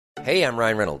Hey, I'm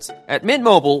Ryan Reynolds. At Mint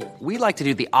Mobile, we like to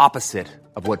do the opposite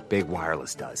of what Big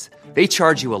Wireless does. They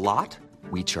charge you a lot,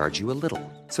 we charge you a little.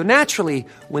 So naturally,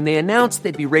 when they announced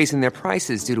they'd be raising their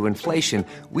prices due to inflation,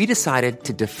 we decided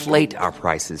to deflate our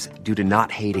prices due to not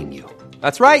hating you.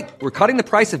 That's right. We're cutting the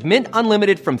price of Mint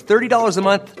Unlimited from $30 a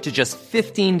month to just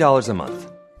 $15 a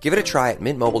month. Give it a try at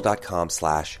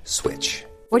mintmobile.com/switch.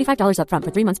 $45 up front for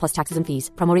 3 months plus taxes and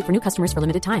fees. Promo rate for new customers for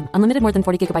limited time. Unlimited more than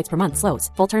 40 gigabytes per month. Slows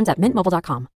full terms at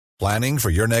mintmobile.com. Planning for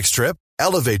your next trip?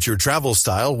 Elevate your travel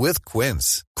style with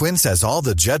Quince. Quince has all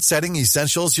the jet-setting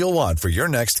essentials you'll want for your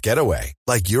next getaway,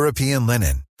 like European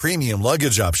linen, premium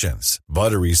luggage options,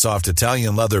 buttery soft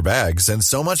Italian leather bags, and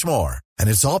so much more. And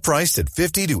it's all priced at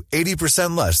 50 to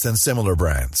 80% less than similar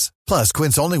brands. Plus,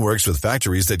 Quince only works with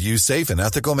factories that use safe and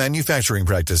ethical manufacturing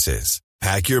practices.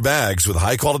 Pack your bags with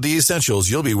high-quality essentials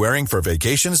you'll be wearing for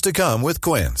vacations to come with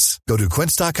Quince. Go to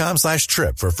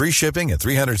quince.com/trip for free shipping and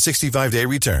 365-day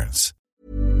returns.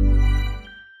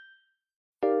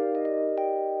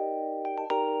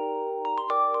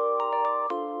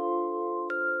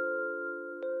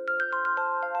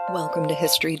 Welcome to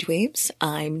History Dweebs.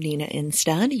 I'm Nina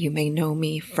Instead. You may know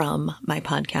me from my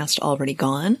podcast Already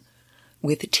Gone.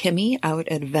 With Timmy out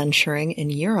adventuring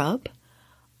in Europe,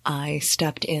 I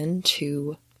stepped in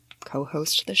to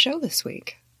co-host the show this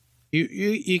week.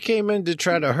 You came in to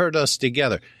try to herd us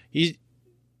together.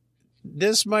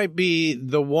 This might be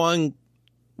the one.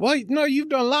 Well, no, you've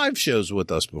done live shows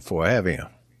with us before, haven't you?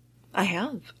 I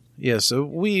have. Yeah, so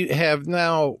we have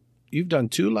now. You've done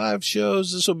 2 live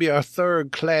shows. This will be our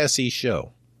 3rd classy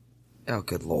show. Oh,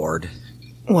 good Lord.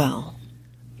 Well,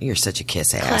 you're such a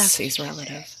kiss ass. Classy's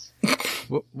relative.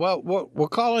 Well, we're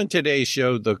calling today's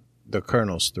show the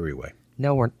Colonel's Three-Way.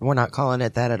 No, we're not calling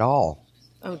it that at all.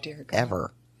 Oh, dear God.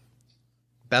 Ever.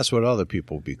 That's what other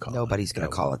people will be calling. Nobody's going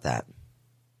to call it that.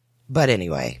 But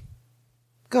anyway,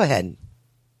 go ahead.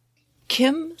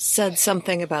 Kim said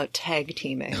something about tag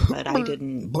teaming, but I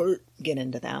didn't get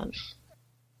into that.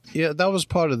 Yeah, that was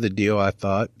part of the deal. I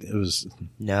thought it was.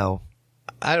 No,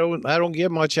 I don't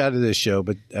get much out of this show,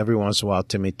 but every once in a while,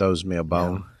 Timmy throws me a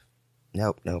bone.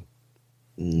 Nope.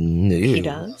 He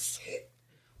does.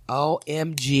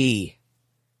 OMG.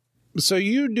 So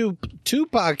you do 2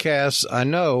 podcasts. I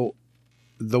know,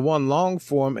 the one long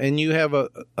form, and you have a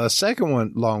second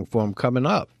one long form coming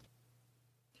up.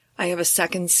 I have a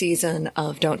 2nd season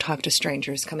of Don't Talk to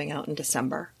Strangers coming out in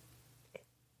December.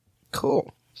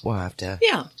 Cool. We'll have to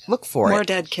look for more it.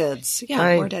 Dead kids.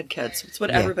 Yeah, more dead kids. It's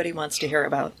what everybody wants to hear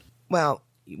about. Well,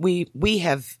 we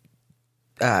have,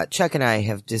 Chuck and I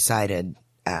have decided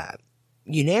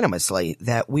unanimously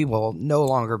that we will no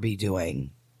longer be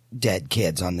doing dead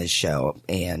kids on this show,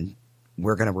 and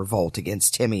we're going to revolt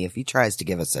against Timmy if he tries to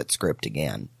give us that script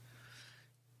again,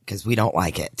 because we don't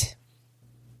like it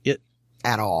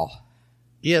at all.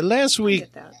 Yeah, last week,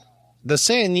 the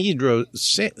San Ysidro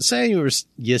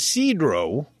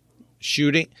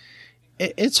shooting,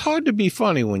 it's hard to be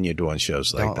funny when you're doing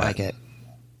shows like that. Don't like it.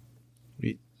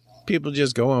 People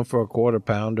just go in for a quarter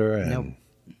pounder and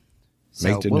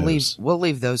make the news. We'll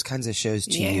leave those kinds of shows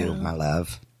to you, my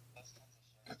love.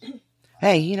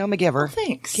 Hey, McGiver.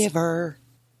 Thanks. Giver.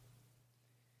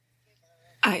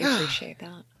 I appreciate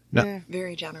that. No.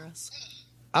 Very generous.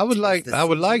 I would like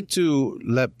to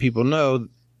let people know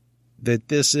that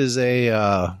this is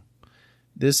a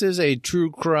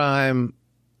true crime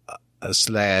 /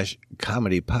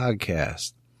 comedy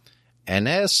podcast, and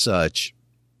as such,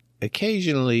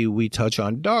 occasionally we touch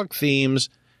on dark themes,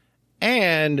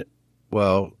 and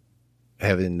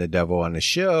having the devil on the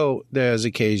show, there's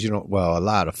a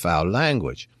lot of foul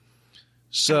language.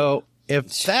 So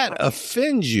if that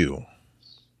offends you,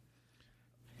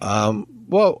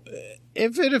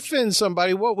 if it offends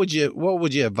somebody, what would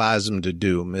you advise them to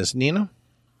do, Miss Nina?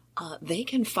 They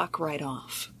can fuck right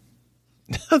off.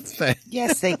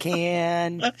 Yes, they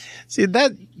can. See,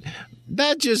 that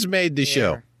just made the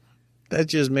show. That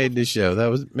just made the show.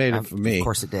 That made it for me. Of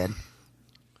course it did.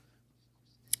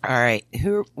 All right.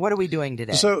 What are we doing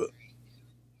today?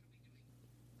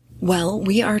 Well,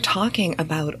 we are talking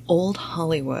about old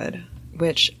Hollywood,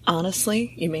 which,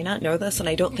 honestly, you may not know this, and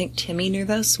I don't think Timmy knew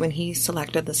this when he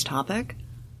selected this topic.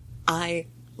 I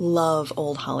love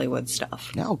old Hollywood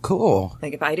stuff. Oh, cool.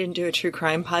 Like, if I didn't do a true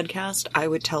crime podcast, I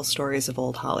would tell stories of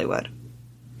old Hollywood,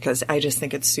 because I just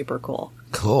think it's super cool.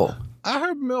 Cool. I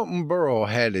heard Milton Berle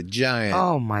had a giant...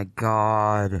 Oh, my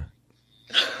God.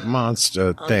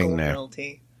 ...monster thing there.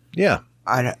 Milty. Yeah.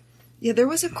 Yeah, there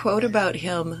was a quote about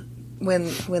him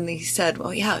when he said,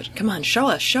 well, yeah, come on, show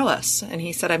us. And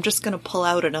he said, I'm just going to pull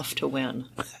out enough to win.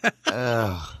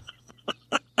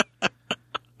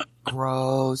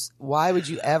 Gross. Why would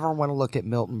you ever want to look at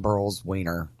Milton Berle's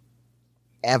wiener?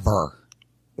 Ever.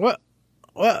 Well,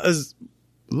 as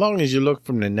long as you look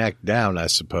from the neck down, I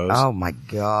suppose. Oh, my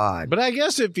God. But I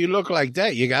guess if you look like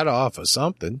that, you got to offer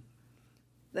something.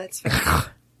 That's fair.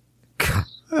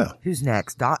 Oh. Who's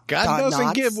next? God doesn't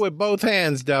Knotts? give with both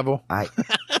hands, devil.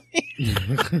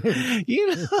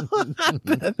 You know,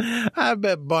 I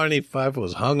bet Barney Fife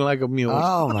was hung like a mule.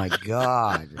 Oh, my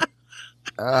God.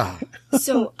 Ugh.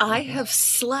 So I have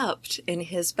slept in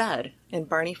his bed, in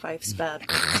Barney Fife's bed.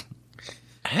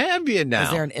 Have you now?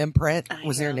 Was there an imprint? I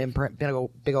Was there an have. imprint?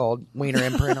 Big old wiener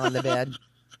imprint on the bed?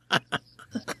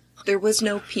 There was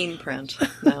no peen print.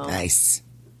 No. Nice.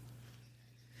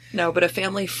 No, but a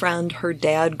family friend, her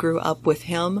dad grew up with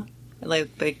him.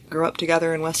 Like, they grew up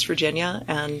together in West Virginia,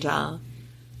 and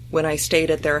when I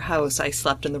stayed at their house, I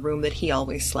slept in the room that he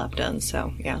always slept in.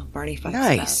 So, yeah, Barney Fife's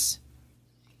Nice.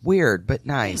 Weird, but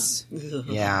nice. bed.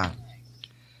 Yeah.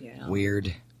 Yeah.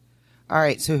 Weird. All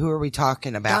right, so who are we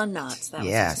talking about? Don Knotts, that was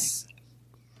his Yes.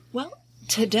 Well,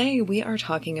 today we are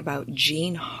talking about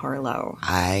Jean Harlow.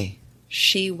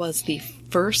 She was the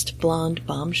first blonde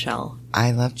bombshell.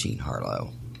 I love Jean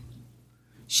Harlow.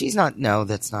 She's not, no,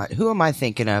 that's not. Who am I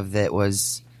thinking of that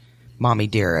was Mommy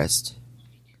Dearest?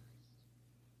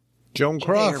 Joan There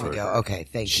Crawford. we go. Okay,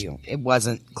 thank you. It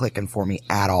wasn't clicking for me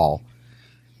at all.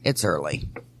 It's early.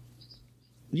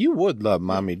 You would love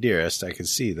Mommy Dearest. I can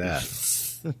see that.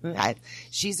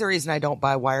 She's the reason I don't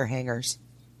buy wire hangers.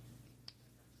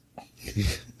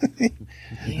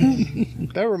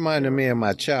 That reminded me of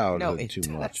my No, childhood it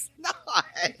too much. does not.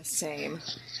 Same.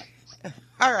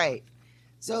 All right.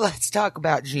 So let's talk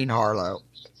about Jean Harlow.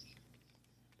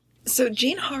 So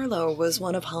Jean Harlow was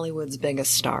one of Hollywood's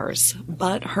biggest stars,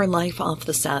 but her life off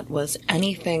the set was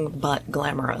anything but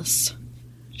glamorous.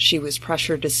 She was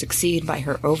pressured to succeed by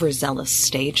her overzealous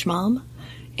stage mom,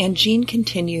 and Jean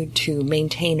continued to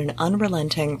maintain an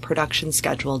unrelenting production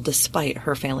schedule despite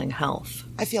her failing health.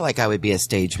 I feel like I would be a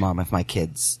stage mom if my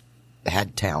kids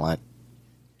had talent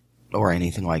or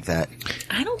anything like that.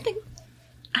 I don't think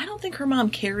her mom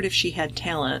cared if she had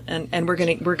talent, and we're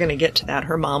gonna get to that.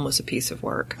 Her mom was a piece of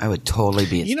work. I would totally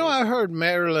be a You know, I heard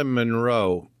Marilyn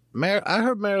Monroe. I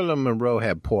heard Marilyn Monroe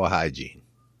had poor hygiene.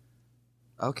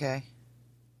 Okay.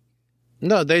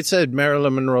 No, they said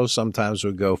Marilyn Monroe sometimes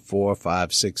would go 4,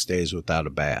 5, 6 days without a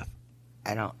bath.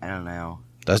 I don't know.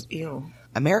 That's Ew.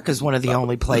 America's one of the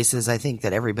only places I think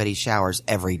that everybody showers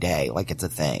every day, like it's a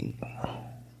thing.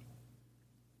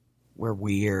 We're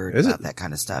weird Is about it? that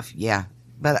kind of stuff. Yeah,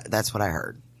 but that's what I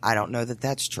heard. I don't know that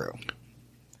that's true.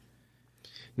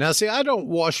 now. See, I don't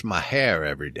wash my hair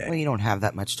every day. Well, you don't have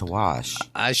that much to wash.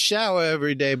 I shower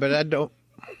every day, but I don't.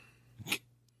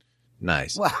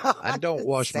 Nice. Well, I don't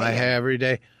wash my saying. hair every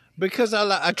day because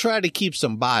I try to keep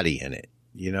some body in it.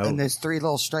 You know, And there's 3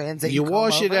 little strands that you comb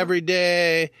wash it over? every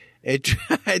day. It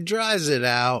dries it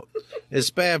out. It's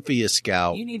bad for your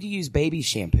scalp. You need to use baby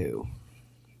shampoo.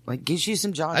 Like, gives you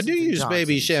some Johnson's. I do and use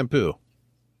baby Johnson's. shampoo.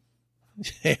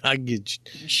 I get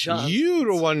you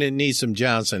the one that needs some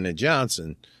Johnson &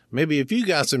 Johnson. Maybe if you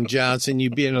got some Johnson,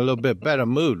 you'd be in a little bit better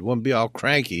mood. Wouldn't be all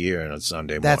cranky here on a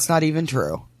Sunday morning. That's not even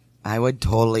true. I would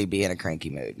totally be in a cranky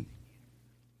mood.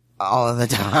 All of the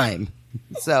time.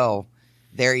 So,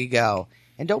 there you go.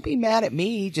 And don't be mad at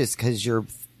me just because your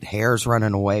hair's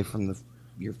running away from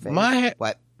your face.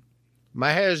 What?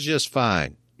 My hair's just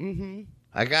fine. Mm-hmm.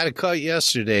 I got a cut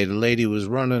yesterday. The lady was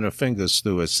running her fingers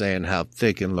through it saying how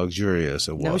thick and luxurious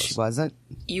it was. No, she wasn't.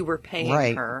 You were paying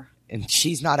Right. her. And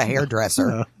she's not a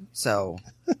hairdresser. So,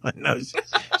 No,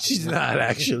 she's not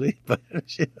actually. But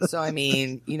I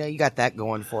mean, you got that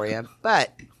going for you.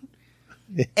 But,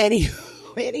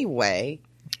 anyway,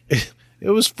 it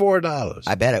was $4.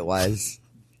 I bet it was.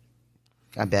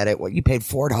 I bet it was. You paid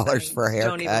 $4 for a haircut.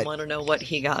 Don't even want to know what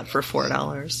he got for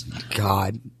 $4.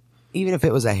 God. Even if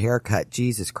it was a haircut,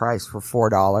 Jesus Christ, for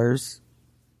 $4,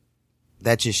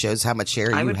 that just shows how much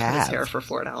hair I you would cut have. his hair for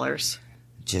 $4.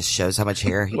 Just shows how much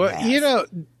hair he Well, has.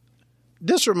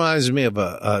 this reminds me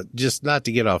of just not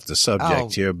to get off the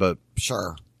subject here, but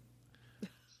Sure.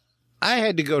 I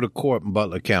had to go to court in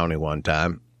Butler County one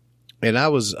time, and I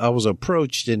was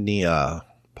approached in the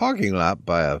parking lot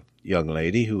by a young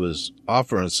lady who was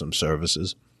offering some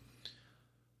services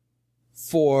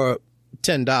for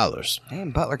 $10. Hey,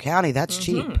 in Butler County, that's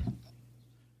cheap.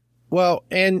 Well,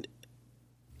 and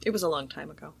It was a long time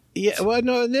ago. yeah, well,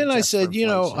 no. And then I Just said,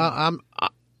 for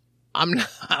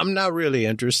I'm not really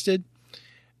interested.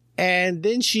 And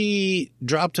then she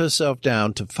dropped herself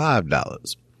down to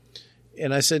 $5.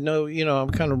 And I said, no,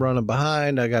 I'm kind of running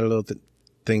behind. I got a little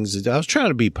things to do. I was trying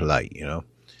to be polite,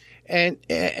 And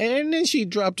then she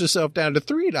dropped herself down to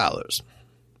 $3.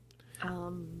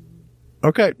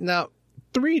 Okay, now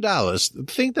 $3.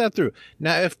 Think that through.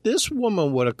 Now, if this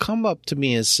woman would have come up to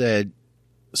me and said,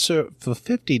 "Sir, for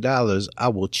 $50, I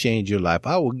will change your life.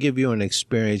 I will give you an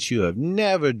experience you have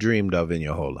never dreamed of in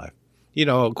your whole life." You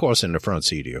know, of course, in the front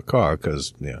seat of your car,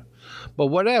 because, yeah. But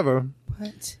whatever.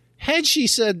 What? Had she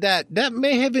said that, that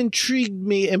may have intrigued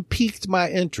me and piqued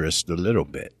my interest a little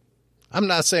bit. I'm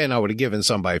not saying I would have given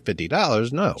somebody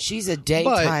 $50, no. She's a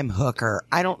daytime hooker.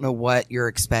 I don't know what you're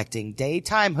expecting.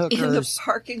 Daytime hookers. In the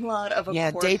parking lot of a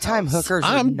courthouse. Daytime hookers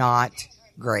are not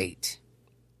great.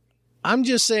 I'm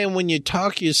just saying when you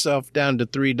talk yourself down to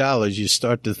 $3, you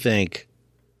start to think,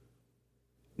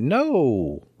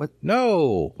 no. What?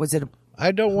 No. Was it?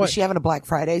 I don't want. Was she having a Black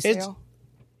Friday sale?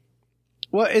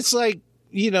 Well, it's like,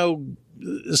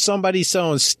 somebody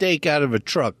selling steak out of a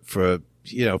truck for,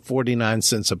 49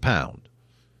 cents a pound.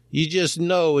 You just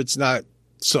know it's not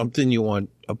something you want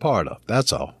a part of.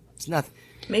 That's all. It's nothing.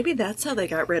 Maybe that's how they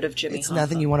got rid of Jimmy Hoffa. It's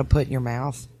nothing you want to put in your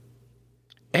mouth.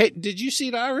 Hey, did you see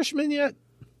The Irishman yet?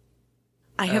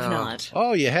 I have not.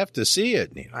 Oh, you have to see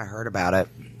it. I heard about it.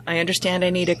 I understand I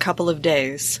need a couple of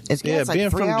days. It's like being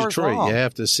 3 from hours Detroit, long. you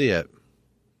have to see it.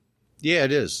 Yeah,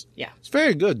 it is. Yeah. It's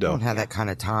very good, though. Don't have that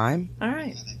kind of time. All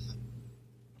right.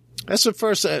 That's the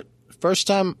first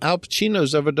time Al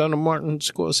Pacino's ever done a Martin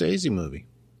Scorsese movie.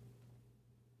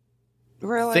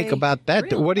 Really? Think about that.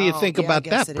 Really? What do you think about I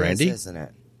guess that, it Brandy? is, isn't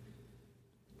it?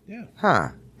 Yeah. Huh.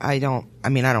 I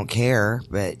don't care,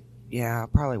 but yeah, I'll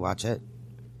probably watch it.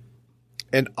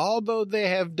 And although they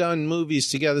have done movies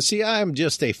together, see, I am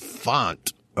just a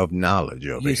font of knowledge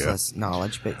over Useless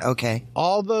knowledge, but okay.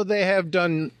 Although they have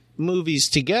done movies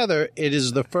together, it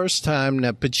is the first time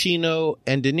that Pacino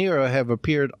and De Niro have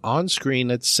appeared on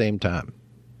screen at the same time.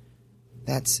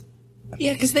 That's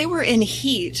Yeah, because they were in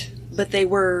Heat, but they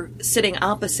were sitting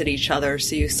opposite each other,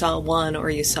 so you saw one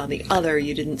or you saw the other.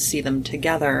 You didn't see them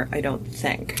together, I don't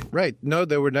think. Right. No,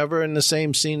 they were never in the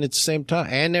same scene at the same time.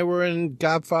 And they were in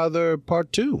Godfather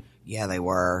Part 2. yeah, they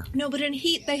were. No, but in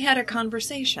Heat, they had a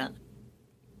conversation.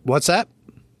 What's that?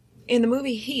 In the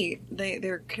movie Heat,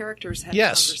 their characters had a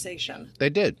conversation. They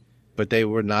did. But they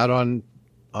were not on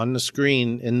the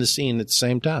screen in the scene at the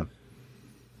same time.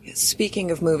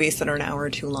 Speaking of movies that are an hour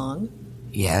too long.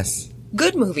 Yes.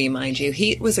 Good movie, mind you.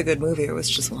 Heat was a good movie. It was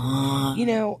just long.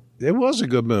 It was a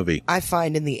good movie. I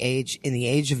find in the age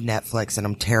of Netflix, and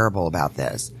I'm terrible about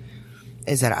this,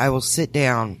 is that I will sit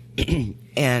down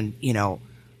and,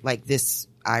 like this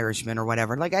Irishman or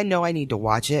whatever. Like, I know I need to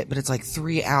watch it, but it's like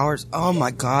 3 hours. Oh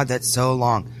my God, that's so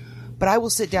long. But I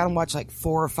will sit down and watch like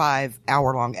 4 or 5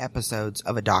 hour-long episodes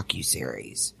of a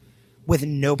docuseries with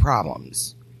no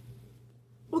problems.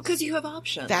 Well, because you have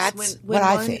options. That's when what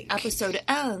I one think. episode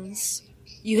ends,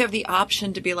 you have the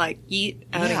option to be like, yeet,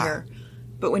 out of Yeah. here.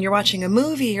 But when you're watching a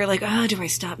movie, you're like, do I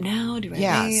stop now? Do I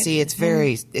Yeah, wait? see, it's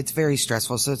very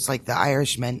stressful. So it's like The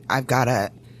Irishman. I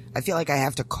feel like I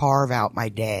have to carve out my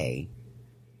day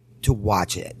to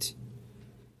watch it.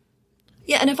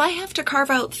 Yeah, and if I have to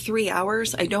carve out 3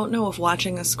 hours, I don't know if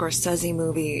watching a Scorsese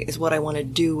movie is what I want to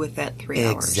do with that 3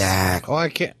 hours. Exactly.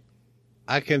 Oh,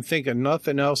 I can think of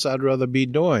nothing else I'd rather be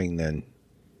doing than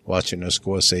watching a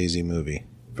Scorsese movie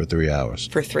for 3 hours.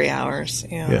 For 3 hours,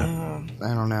 yeah.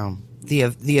 I don't know.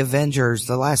 The Avengers,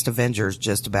 the last Avengers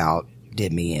just about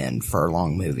did me in for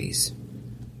long movies.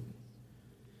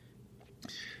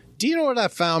 Do you know what I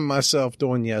found myself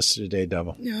doing yesterday,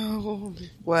 Devil? No.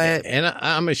 What? And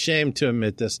I'm ashamed to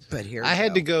admit this. But here I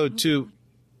had to go to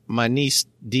my niece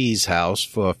Dee's house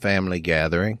for a family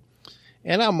gathering.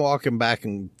 And I'm walking back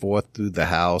and forth through the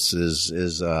house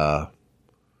is a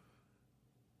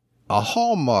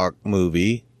Hallmark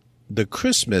movie. The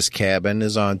Christmas Cabin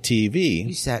is on TV.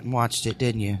 You sat and watched it,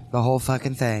 didn't you? The whole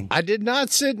fucking thing. I did not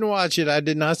sit and watch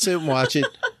it.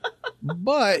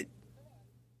 But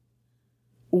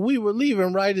we were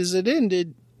leaving right as it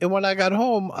ended. And when I got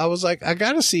home, I was like, I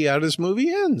got to see how this movie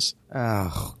ends.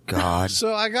 Oh, God.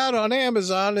 So I got on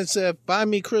Amazon and said, find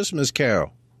me Christmas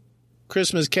Carol.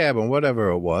 Christmas Cabin, whatever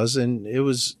it was. And it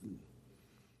was,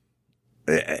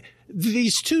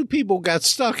 these two people got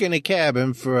stuck in a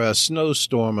cabin for a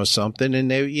snowstorm or something.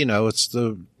 And they, it's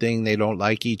the thing, they don't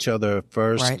like each other at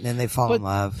first. Right, and then they fall in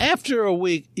love. After a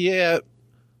week, yeah.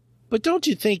 But don't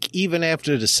you think even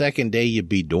after the second day, you'd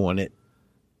be doing it?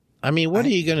 I mean, what are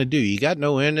you going to do? You got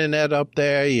no internet up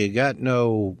there. You got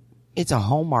no It's a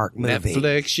Hallmark movie.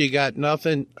 Netflix. You got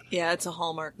nothing. Yeah, it's a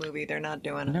Hallmark movie. They're not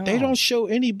doing it. No. They don't show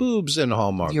any boobs in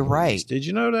Hallmark You're movies. right. Did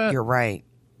you know that? You're right.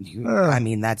 I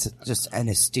mean, that's just an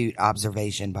astute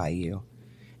observation by you.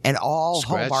 And all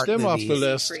Scratch Hallmark them off movies, the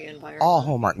list. Free environment. all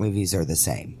Hallmark movies are the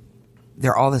same.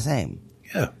 They're all the same.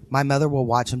 Yeah. My mother will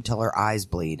watch them till her eyes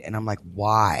bleed, and I'm like,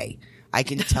 why? I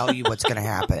can tell you what's going to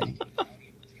happen.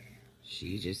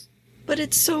 She just... But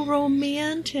it's so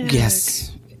romantic.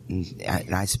 Yes.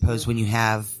 And I suppose when you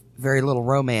have very little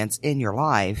romance in your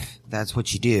life, that's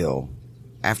what you do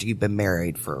after you've been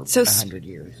married for 100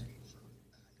 years.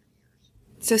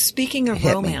 So speaking of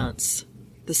romance,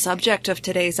 the subject of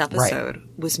today's episode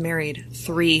was married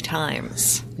 3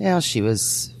 times. Yeah, she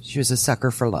was a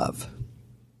sucker for love.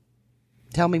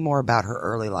 Tell me more about her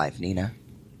early life, Nina.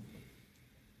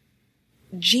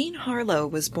 Jean Harlow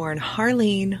was born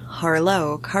Harleen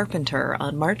Harlow Carpenter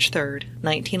on March 3rd,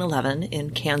 1911 in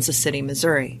Kansas City,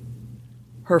 Missouri.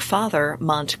 Her father,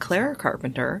 Montclair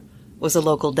Carpenter, was a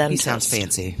local dentist. He sounds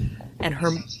fancy. And her...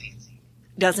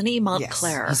 Doesn't he?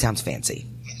 Montclair. Yes, he sounds fancy.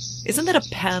 Isn't that a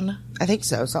pen? I think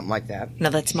so, something like that. No,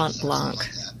 that's Mont Blanc.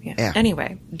 Yeah.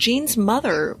 Anyway, Jean's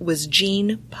mother was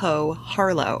Jean Poe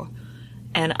Harlow.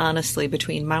 And honestly,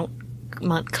 between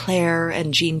Montclair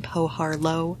and Jean Poe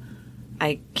Harlow,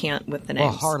 I can't with the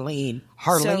names. Well,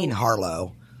 Harleen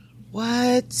Harlow.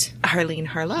 What? Harleen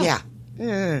Harlow.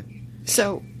 Yeah.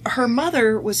 So her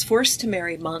mother was forced to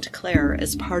marry Montclair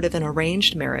as part of an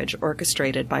arranged marriage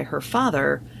orchestrated by her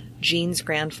father, Jean's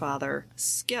grandfather,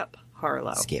 Skip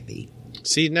Harlow. Skippy.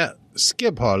 See, now,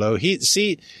 Skip Harlow,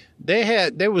 they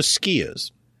were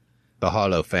skiers, the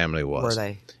Harlow family was. Were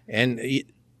they? And,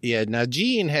 yeah, now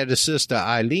Jean had a sister,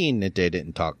 Eileen, that they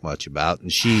didn't talk much about,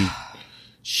 and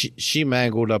she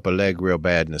mangled up a leg real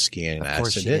bad in a skiing accident. Of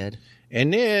course she did.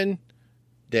 And then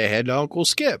they had Uncle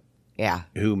Skip. Yeah.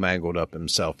 Who mangled up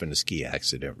himself in a ski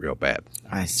accident real bad.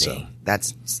 I see. So,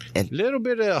 That's a little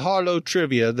bit of Harlow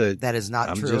trivia that is not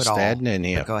I'm true just at all. adding in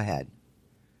here. But go ahead.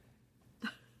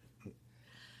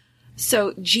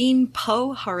 So Jean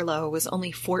Poe Harlow was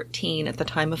only 14 at the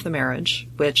time of the marriage,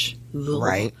 which...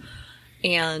 Right.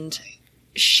 And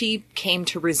she came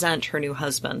to resent her new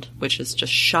husband, which is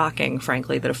just shocking,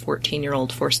 frankly, that a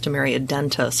 14-year-old forced to marry a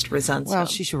dentist resents him. Well,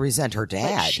 she should resent her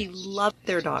dad. But she loved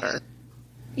their daughter.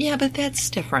 Yeah, but that's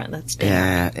different. That's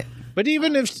different. Yeah.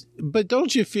 But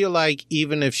don't you feel like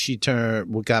even if she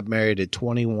got married at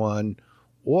 21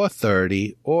 or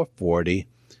 30 or 40,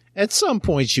 at some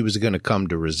point she was going to come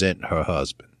to resent her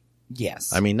husband?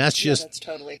 Yes. I mean, that's that's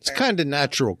totally fair. It's kind of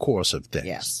natural course of things.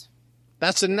 Yes.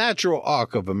 That's a natural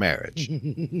arc of a marriage.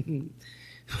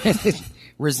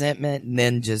 Resentment and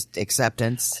then just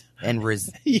acceptance and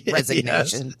Yeah,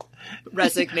 resignation.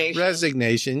 Resignation.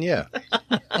 Resignation, yeah.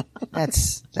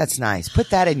 That's nice.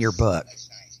 Put that in your book.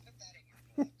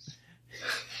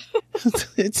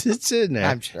 It's in there.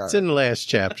 I'm sure. It's in the last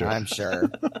chapter. I'm sure.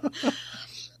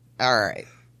 All right.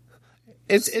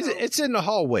 It's in the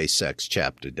hallway sex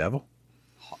chapter, Devil.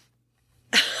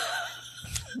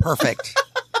 Perfect.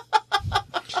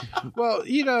 Well,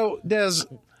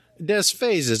 there's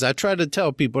phases. I try to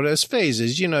tell people there's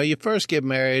phases. You first get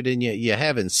married and you're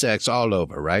having sex all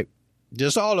over, right?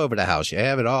 Just all over the house. You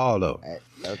have it all over.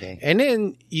 Okay. And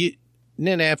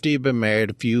then after you've been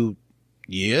married a few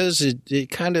years,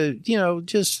 it kind of,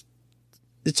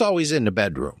 it's always in the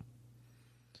bedroom.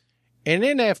 And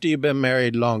then after you've been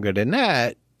married longer than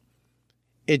that,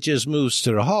 it just moves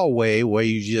to the hallway where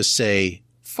you just say,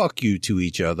 fuck you to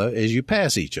each other as you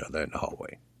pass each other in the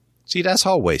hallway. See, that's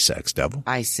hallway sex, Devil.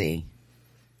 I see.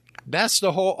 That's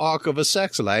the whole arc of a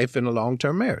sex life in a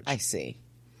long-term marriage. I see.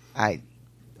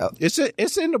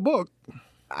 It's in the book.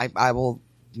 I will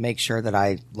make sure that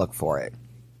I look for it.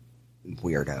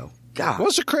 Weirdo. God.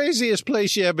 What's the craziest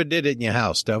place you ever did it in your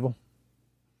house, Devil?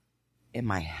 In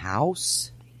my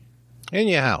house? In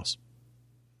your house.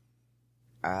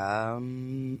 I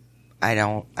don't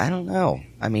know.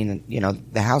 I mean,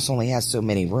 the house only has so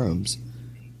many rooms.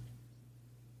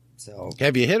 So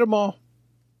Have you hit them all?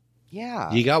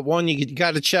 yeah. You got one you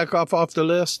got to check off the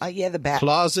list? Yeah, the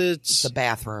Closets. the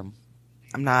bathroom.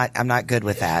 I'm not good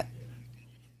with that.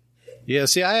 Yeah,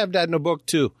 see, I have that in the book,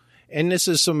 too. And this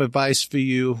is some advice for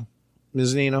you,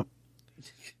 Ms. Nina.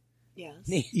 Yes.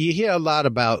 You hear a lot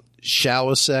about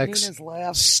shower sex. Nina's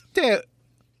laugh.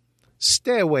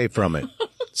 Stay away from it.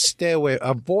 Stay away.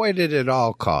 Avoid it at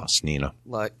all costs, Nina.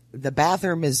 Look, the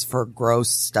bathroom is for gross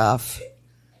stuff.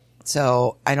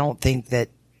 So I don't think that,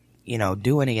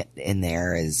 doing it in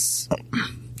there is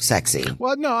sexy.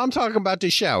 Well, no, I'm talking about the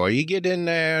shower. You get in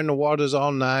there and the water's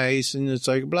all nice and it's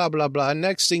like blah, blah, blah.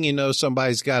 Next thing you know,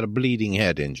 somebody's got a bleeding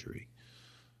head injury.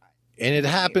 And it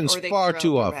happens far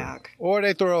too often. Or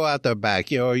they throw out their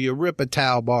back. Or you rip a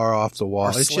towel bar off the wall.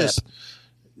 It's slip. just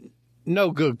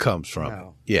no good comes from it.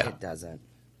 Yeah. It doesn't.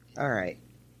 All right.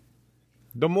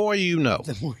 The more you know.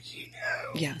 The more you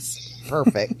know. Yes.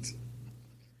 Perfect.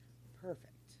 Perfect.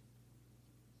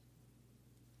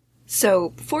 So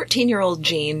 14-year-old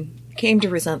Jean came to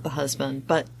resent the husband,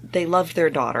 but they loved their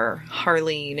daughter,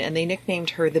 Harleen, and they nicknamed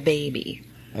her the baby.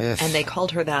 Ugh. And they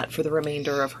called her that for the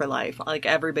remainder of her life. Like,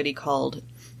 everybody called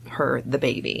her the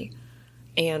baby.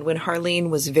 And when Harleen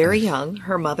was very young,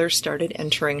 her mother started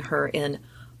entering her in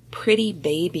pretty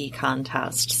baby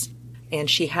contests. And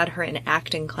she had her in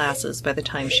acting classes by the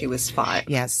time she was 5.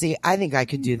 Yeah, see, I think I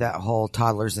could do that whole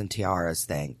toddlers and tiaras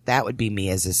thing. That would be me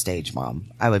as a stage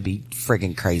mom. I would be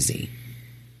friggin' crazy.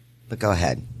 But go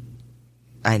ahead.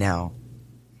 I know.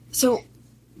 So,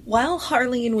 while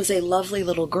Harleen was a lovely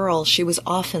little girl, she was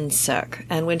often sick.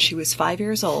 And when she was 5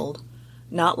 years old,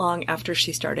 not long after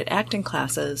she started acting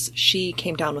classes, she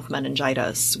came down with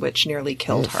meningitis, which nearly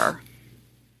killed her.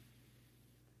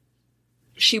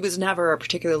 She was never a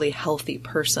particularly healthy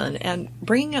person. And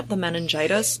bringing up the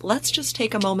meningitis, let's just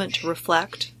take a moment to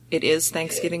reflect. It is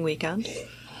Thanksgiving weekend.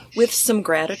 With some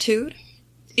gratitude.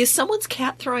 Is someone's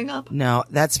cat throwing up? No,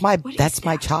 that's my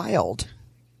that? child.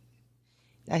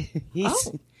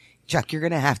 Chuck, you're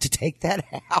going to have to take that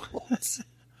out.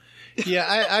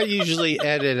 Yeah, I usually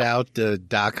edit out the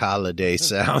Doc Holliday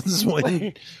sounds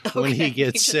when he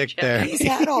gets sick there. He's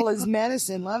had all his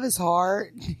medicine. Love his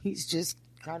heart. He's just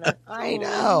kind of, I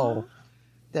know.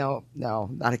 No,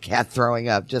 not a cat throwing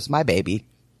up. Just my baby.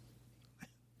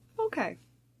 Okay.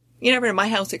 You never know. In my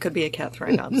house, it could be a cat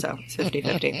throwing up, so it's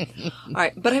 50-50. All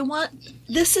right, but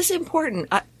this is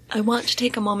important. I want to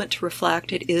take a moment to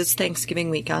reflect. It is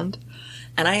Thanksgiving weekend,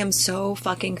 and I am so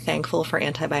fucking thankful for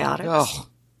antibiotics.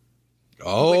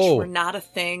 Which were not a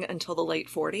thing until the late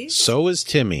 40s. So is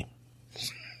Timmy.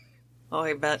 Oh,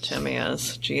 I bet Timmy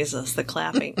is. Jesus, the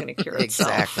clap ain't going to cure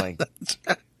itself. Exactly.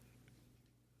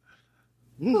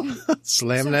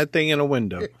 Slam that thing in a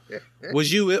window. Were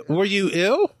you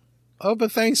ill over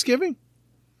Thanksgiving?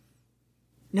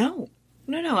 No.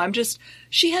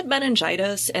 She had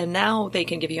meningitis, and now they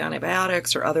can give you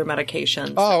antibiotics or other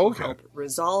medications that will help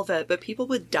resolve it. But people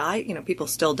would die. People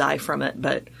still die from it,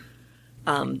 but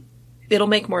it'll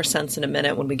make more sense in a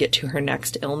minute when we get to her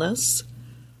next illness.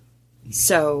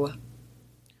 So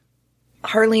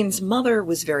Harleen's mother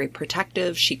was very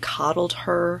protective. She coddled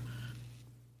her.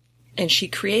 And she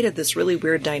created this really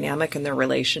weird dynamic in their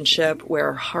relationship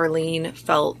where Harleen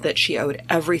felt that she owed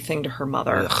everything to her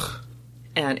mother. Ugh.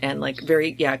 And like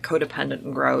very, codependent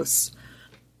and gross.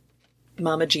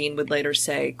 Mama Jean would later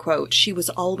say, quote, "She was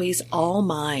always all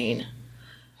mine."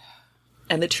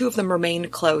 And the two of them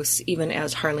remained close even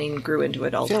as Harleen grew into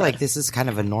adulthood. I feel like this is kind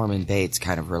of a Norman Bates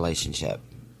kind of relationship.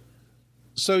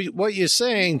 So what you're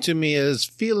saying to me is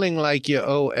feeling like you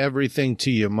owe everything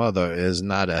to your mother is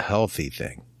not a healthy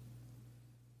thing.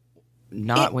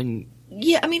 Not when...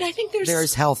 Yeah, I mean, I think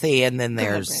there's healthy and then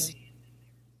there's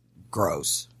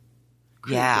gross.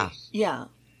 Creepy. Yeah.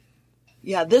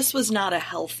 Yeah, this was not a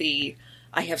healthy...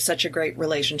 I have such a great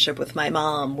relationship with my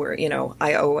mom where,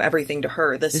 I owe everything to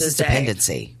her. This is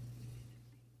dependency.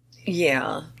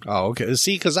 Yeah. Oh, okay.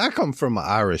 See, because I come from an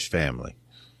Irish family.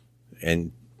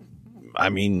 And, I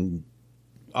mean,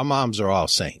 our moms are all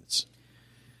saints.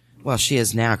 Well, she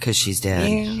is now because she's dead.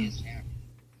 Yeah.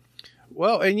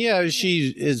 Well, and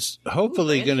she is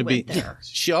hopefully going to be.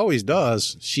 She always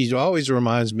does. She always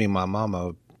reminds me. My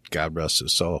mama, God rest her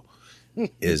soul,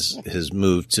 has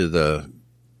moved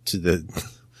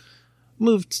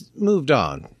moved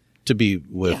on to be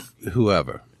with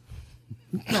whoever.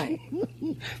 Right.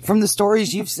 From the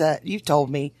stories you've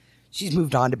told me, she's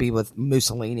moved on to be with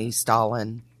Mussolini,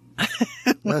 Stalin.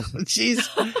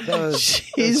 Those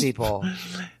people.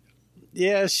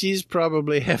 Yeah, she's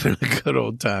probably having a good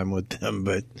old time with them,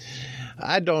 but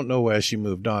I don't know where she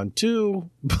moved on to.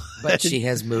 But she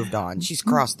has moved on. She's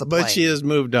crossed the plane. But she has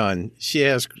moved on.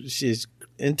 She's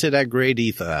into that great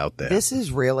ether out there. This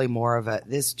is really more of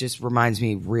this just reminds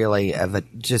me really of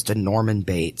just a Norman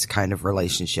Bates kind of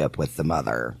relationship with the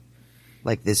mother.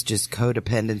 Like this just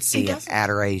codependency and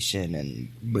adoration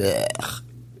and blech.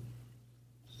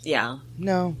 Yeah.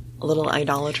 No. A little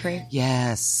idolatry.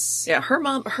 Yes. Yeah, her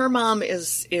mom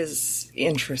is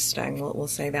interesting. We'll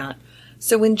say that.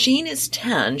 So when Jean is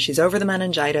 10, she's over the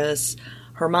meningitis.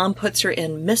 Her mom puts her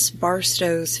in Miss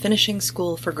Barstow's finishing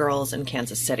school for girls in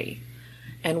Kansas City.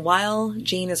 And while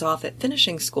Jean is off at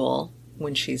finishing school,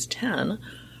 when she's 10,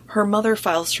 her mother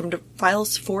files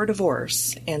for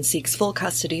divorce and seeks full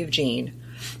custody of Jean.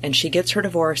 And she gets her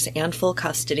divorce and full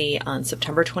custody on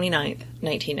September 29th,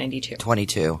 1992.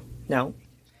 22. No.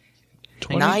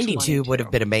 92 would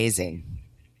have been amazing.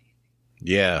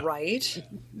 Yeah. Right?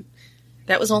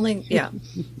 That was only, yeah.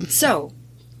 So.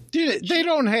 They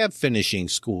don't have finishing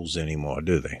schools anymore,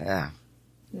 do they? Yeah.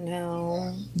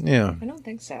 No. Yeah. I don't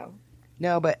think so.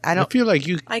 No, but I I don't. feel like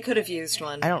you. I could have used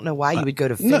one. I don't know why you would go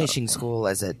to finishing school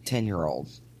as a 10-year-old.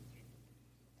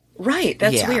 Right,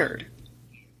 that's Yeah. weird.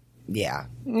 Yeah.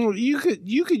 You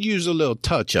could use a little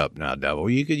touch up now, Devil.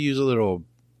 You could use a little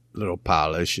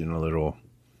polish and a little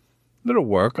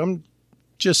work. I'm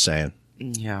just saying.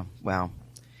 Yeah. Well,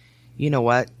 you know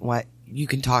what? You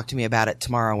can talk to me about it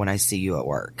tomorrow when I see you at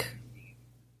work.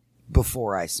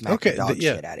 Before I smack the dog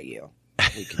shit out of you,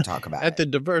 we can talk about at it. the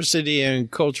diversity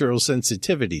and cultural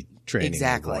sensitivity training.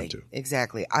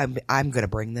 Exactly. I'm going to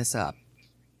bring this up.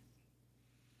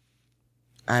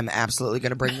 I'm absolutely going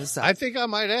to bring this up. I think I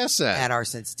might ask that at our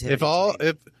sensitivity.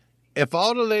 If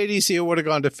all the ladies here would have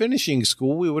gone to finishing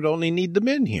school, we would only need the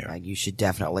men here. You should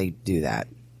definitely do that.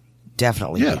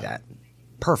 Definitely do that.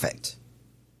 Perfect.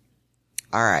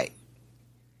 All right.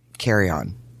 Carry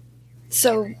on.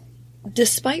 So,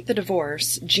 despite the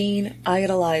divorce, Jean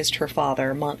idolized her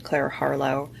father, Montclair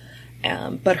Harlow,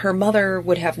 but her mother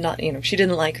would have not, she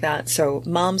didn't like that, so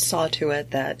Mom saw to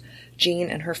it that Jean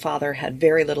and her father had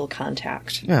very little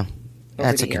contact. Yeah,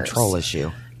 that's a control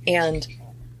issue. And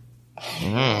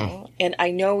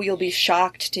I know you'll be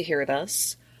shocked to hear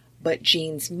this, but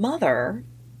Jean's mother,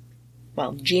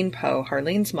 Jean Poe,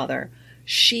 Harlene's mother,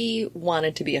 she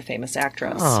wanted to be a famous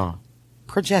actress. Oh,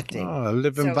 projecting. Oh,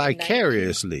 living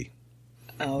vicariously.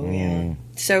 Oh, yeah.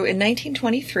 So in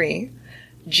 1923,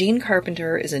 Jean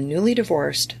Carpenter is a newly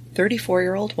divorced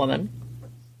 34-year-old woman,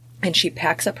 and she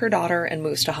packs up her daughter and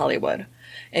moves to Hollywood.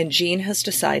 And Jean has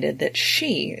decided that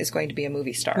she is going to be a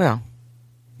movie star. Well,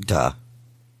 duh.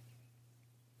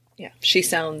 Yeah, she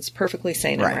sounds perfectly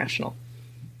sane and rational.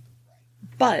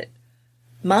 But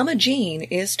Mama Jean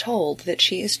is told that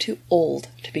she is too old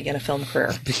to begin a film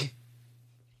career.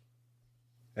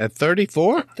 At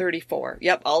 34? 34.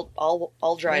 Yep,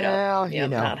 all dried up. Yeah, you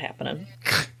know. Not happening.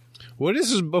 Well,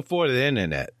 this is before the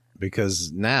internet,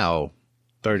 because now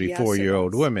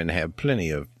 34-year-old women have plenty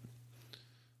of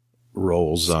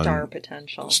roles on Star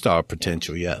potential. Star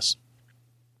potential, yes.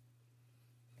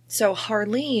 So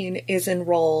Harlene is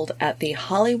enrolled at the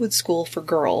Hollywood School for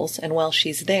Girls, and while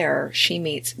she's there, she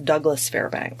meets Douglas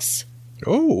Fairbanks.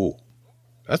 Oh,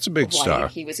 that's a big star.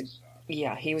 He was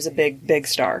a big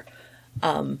star.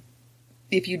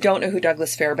 If you don't know who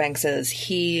Douglas Fairbanks is,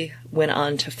 he went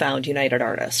on to found United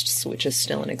Artists, which is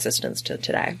still in existence to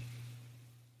today.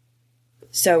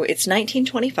 So it's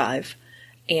 1925,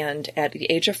 and at the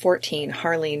age of 14,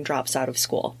 Harlene drops out of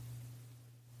school.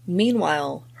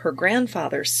 Meanwhile, her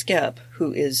grandfather, Skip,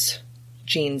 who is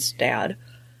Jean's dad,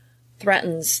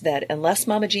 threatens that unless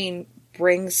Mama Jean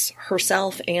brings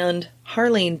herself and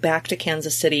Harlene back to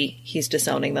Kansas City, he's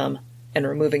disowning them and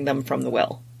removing them from the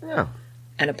will. Yeah.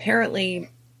 And apparently,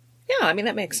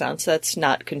 that makes sense. That's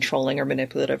not controlling or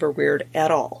manipulative or weird at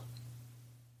all.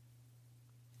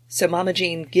 So Mama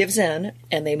Jean gives in,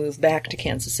 and they move back to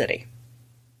Kansas City.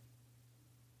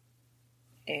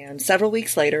 And several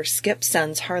weeks later, Skip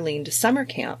sends Harlene to summer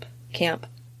Camp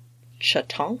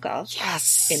Chautauqua,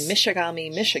 in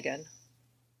Michigami, Michigan.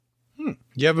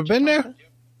 You ever been there?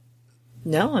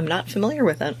 No, I'm not familiar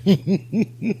with it.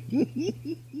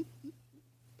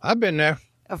 I've been there.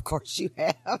 Of course you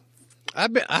have. I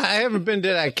haven't been to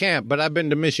that camp, but I've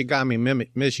been to Michigami,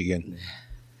 Michigan.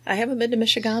 I haven't been to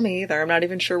Michigami either. I'm not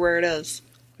even sure where it is.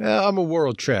 Well, I'm a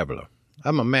world traveler.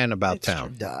 I'm a man about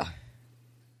town. Duh.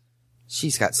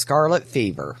 She's got scarlet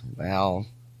fever. Well,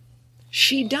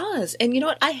 she does. And you know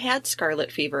what? I had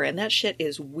scarlet fever, and that shit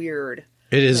is weird.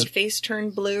 It is. My face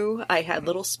turned blue. I had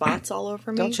little spots all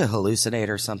over me. Don't you hallucinate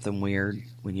or something weird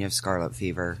when you have scarlet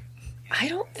fever? I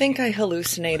don't think I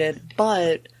hallucinated,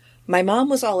 but my mom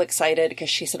was all excited because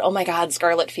she said, oh my God,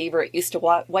 scarlet fever. It used to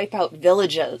wipe out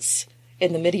villages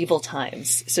in the medieval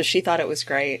times. So she thought it was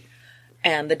great.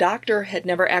 And the doctor had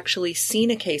never actually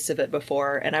seen a case of it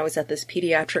before. And I was at this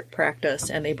pediatric practice,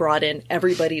 and they brought in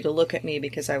everybody to look at me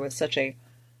because I was such a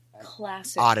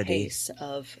classic case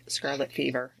of scarlet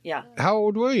fever. Yeah. How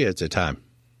old were you at the time?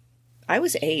 I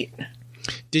was 8.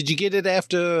 Did you get it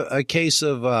after a case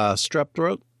of strep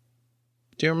throat?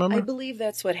 Do you remember? I believe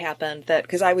that's what happened. That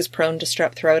because I was prone to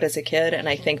strep throat as a kid, and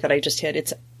I think that I just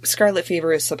had scarlet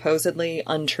fever is supposedly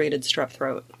untreated strep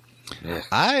throat. Yeah.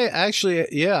 I actually,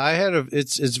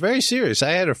 it's very serious.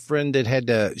 I had a friend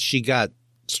that she got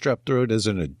strep throat as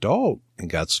an adult and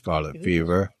got scarlet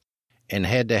fever and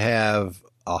had to have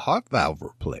a heart valve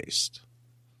replaced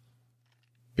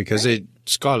because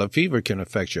scarlet fever can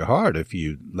affect your heart if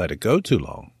you let it go too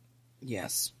long.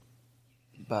 Yes.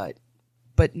 But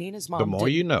Nina's mom. The more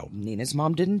you know. Nina's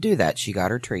mom didn't do that. She got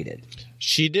her treated.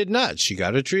 She did not. She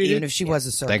got her treated. Even if she was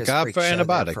a circus Thank God freak for show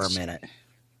antibiotics. there for a minute.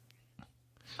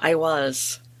 I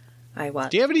was. Do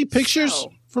you have any pictures?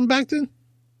 from back then?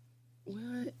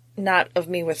 Not of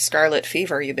me with scarlet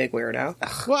fever, you big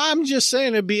weirdo. Well, I'm just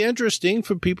saying it'd be interesting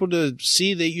for people to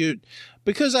see that you,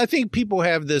 because I think people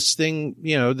have this thing,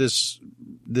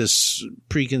 this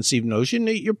preconceived notion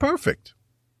that you're perfect.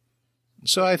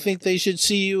 So I think they should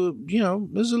see you,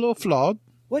 as a little flawed.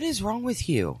 What is wrong with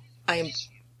you? I'm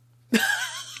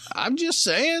just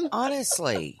saying.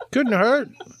 Honestly. Couldn't hurt.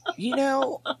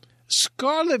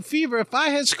 Scarlet fever. If I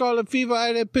had scarlet fever,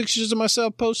 I'd have pictures of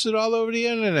myself posted all over the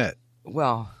internet.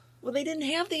 Well, they didn't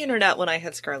have the internet when I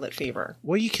had scarlet fever.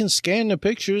 Well, you can scan the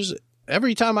pictures.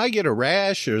 Every time I get a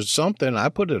rash or something, I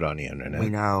put it on the internet. We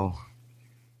know.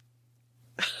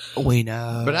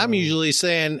 But I'm usually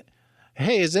saying,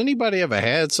 hey, has anybody ever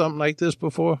had something like this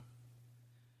before?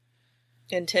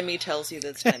 And Timmy tells you that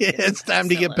it's time to get it's time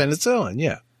to get penicillin,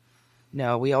 yeah.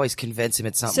 No, we always convince him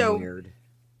it's something weird.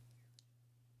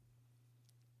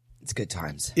 It's good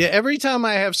times. Yeah, every time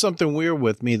I have something weird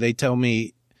with me, they tell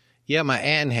me, yeah, my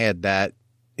aunt had that.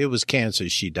 It was cancer.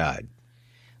 She died.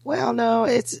 Well, no,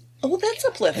 it's... Oh, that's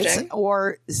uplifting.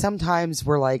 Or sometimes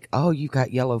we're like, oh, you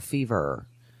got yellow fever.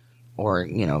 Or,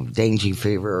 dengue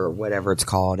fever or whatever it's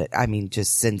called. I mean,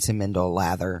 just sends him into a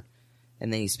lather.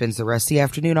 And then he spends the rest of the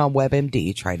afternoon on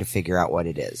WebMD trying to figure out what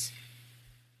it is.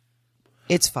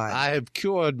 It's fine. I have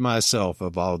cured myself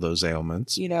of all those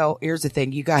ailments. Here's the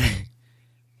thing. You got to...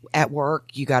 At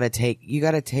work, you got to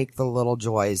take the little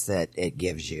joys that it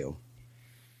gives you.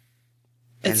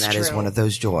 And that is one of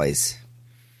those joys.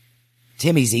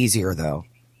 Timmy's easier, though.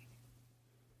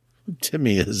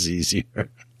 Timmy is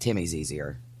easier. Timmy's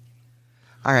easier.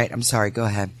 All right, I'm sorry. Go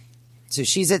ahead. So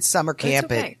she's at summer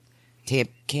camp at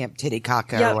Camp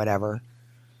Titicaca or whatever.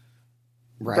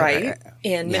 Right.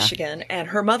 In Michigan. And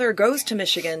her mother goes to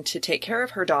Michigan to take care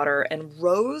of her daughter and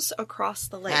rows across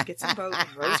the lake. Gets in a boat and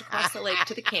rows across the lake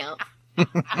to the camp.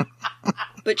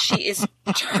 But she is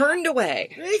turned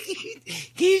away.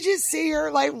 Can you just see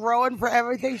her like rowing for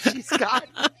everything she's got?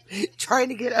 Trying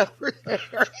to get over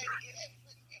there.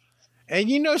 And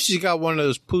she's got one of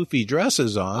those poofy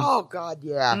dresses on. Oh, God,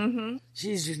 yeah. Mm-hmm.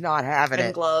 She's just not having it.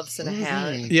 And gloves and a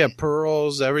hat. Yeah,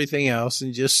 pearls, everything else.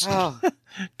 And just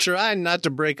trying not to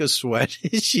break a sweat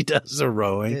as she does the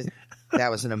rowing.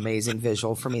 That was an amazing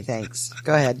visual for me. Thanks.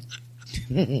 Go ahead.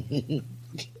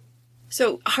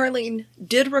 So Harleen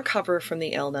did recover from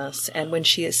the illness. And when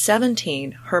she is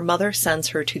 17, her mother sends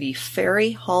her to the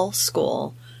Ferry Hall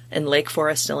School in Lake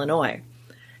Forest, Illinois.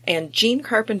 And Gene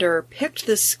Carpenter picked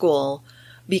this school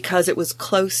because it was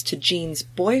close to Gene's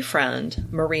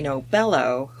boyfriend, Marino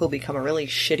Bello, who'll become a really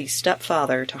shitty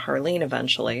stepfather to Harleen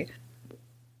eventually,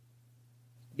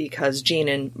 because Gene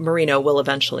and Marino will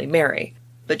eventually marry.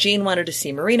 But Gene wanted to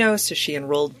see Marino, so she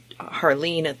enrolled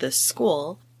Harleen at this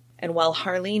school. And while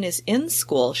Harleen is in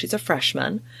school, she's a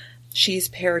freshman, she's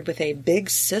paired with a big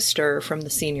sister from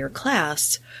the senior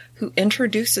class who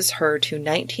introduces her to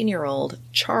 19-year-old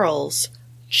Charles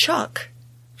Chuck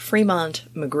Fremont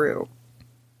McGrew.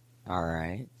 All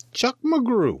right. Chuck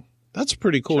McGrew. That's a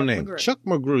pretty cool name. McGrew. Chuck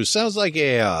McGrew. Sounds like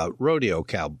a rodeo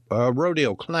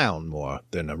clown more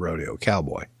than a rodeo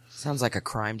cowboy. Sounds like a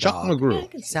crime Chuck dog.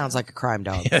 McGrew. Sounds like a crime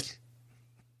dog.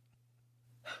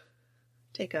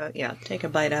 Take a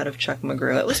bite out of Chuck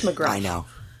McGrew. It was McGruff. I know.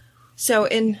 So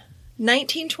in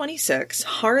 1926,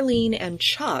 Harleen and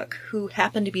Chuck, who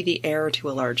happened to be the heir to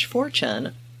a large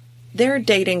fortune, they're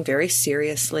dating very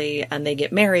seriously, and they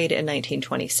get married in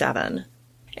 1927.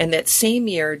 And that same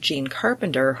year, Gene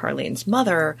Carpenter, Harleen's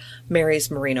mother,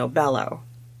 marries Marino Bello.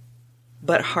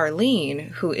 But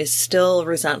Harleen, who is still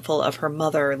resentful of her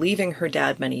mother leaving her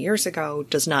dad many years ago,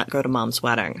 does not go to Mom's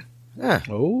wedding.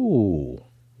 Oh,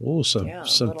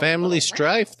 some family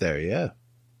strife there, yeah.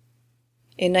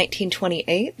 In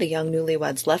 1928, the young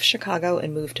newlyweds left Chicago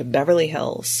and moved to Beverly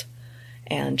Hills.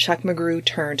 And Chuck McGrew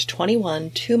turned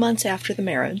 21 2 months after the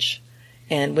marriage.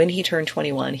 And when he turned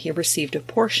 21, he received a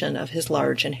portion of his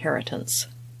large inheritance.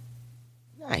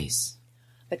 Nice.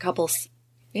 The couple's...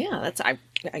 Yeah,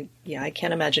 I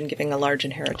can't imagine giving a large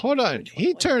inheritance. Hold on.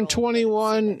 He turned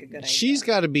 21. She's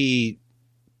got to be...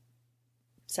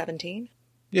 17?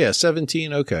 Yeah,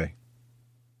 17. Okay.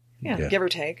 Yeah, give or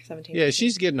take. 17. Yeah,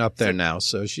 she's getting up there now,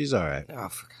 so she's all right. Oh,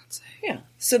 for God's sake. Yeah.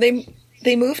 So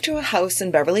they moved to a house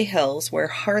in Beverly Hills where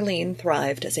Harleen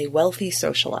thrived as a wealthy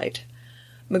socialite.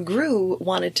 McGrew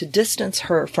wanted to distance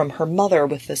her from her mother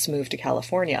with this move to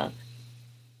California.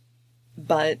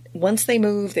 But once they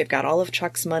move, they've got all of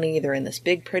Chuck's money. They're in this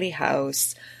big, pretty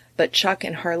house. But Chuck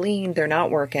and Harleen, they're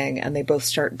not working, and they both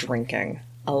start drinking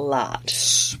a lot.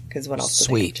 Because what else?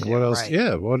 Sweet. What else? Right.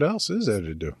 Yeah, what else is there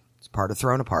to do? It's part of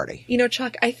throwing a party. You know,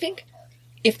 Chuck, I think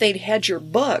if they'd had your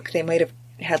book, they might have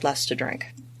had less to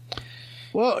drink.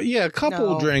 Well, yeah, a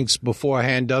couple No. drinks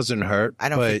beforehand doesn't hurt. I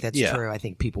don't but, think that's yeah. true. I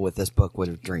think people with this book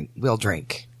will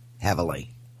drink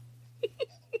heavily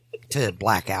to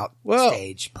blackout Well-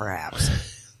 stage, perhaps.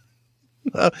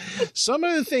 Some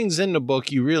of the things in the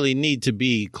book you really need to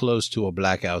be close to a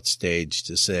blackout stage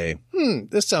to say,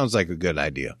 this sounds like a good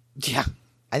idea. Yeah.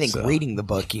 I think So. reading the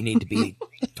book, you need to be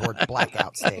towards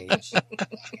blackout stage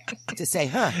to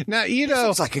say, Now,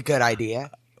 looks like a good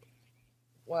idea.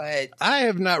 What? I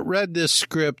have not read this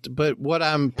script, but what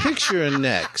I'm picturing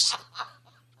next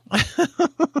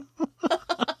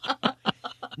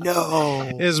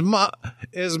No. is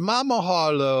Mama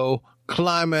Harlow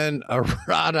climbing a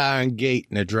wrought iron gate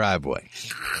in a driveway.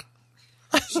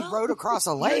 She rode across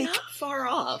a You're lake. not far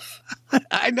off.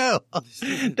 I know.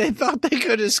 They thought they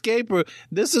could escape her.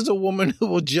 This is a woman who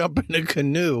will jump in a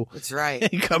canoe That's right.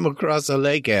 and come across a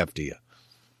lake after you.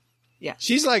 Yeah.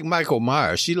 She's like Michael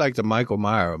Myers. She like the Michael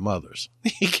Myers of mothers.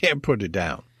 You can't put her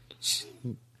down.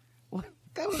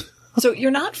 So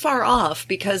you're not far off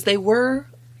because they were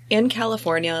in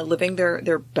California living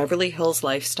their Beverly Hills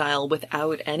lifestyle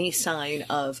without any sign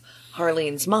of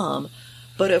Harlene's mom.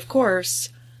 But of course,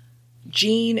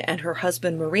 Jean and her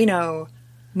husband Marino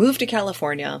move to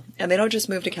California, and they don't just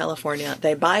move to California.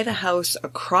 They buy the house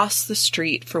across the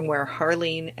street from where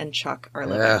Harlene and Chuck are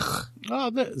living. Ugh. Oh,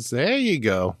 there you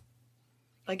go.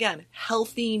 Again,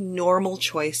 healthy, normal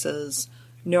choices.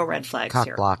 No red flags Cock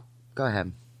here. block. Go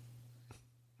ahead.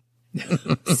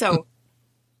 So,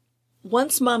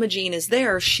 once Mama Jean is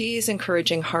there, she's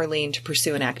encouraging Harlene to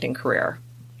pursue an acting career.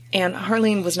 And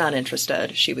Harlene was not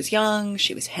interested. She was young,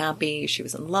 she was happy, she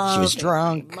was in love. She was they were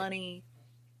making drunk. Money.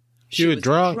 She was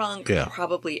drunk? Yeah.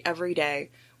 Probably every day.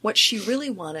 What she really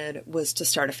wanted was to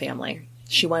start a family.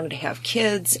 She wanted to have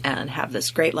kids and have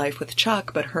this great life with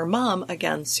Chuck, but her mom,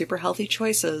 again, super healthy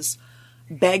choices,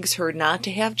 begs her not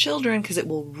to have children because it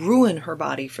will ruin her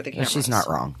body for the No, cameras. she's not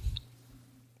wrong.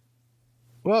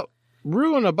 Well,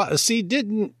 ruin a body. See,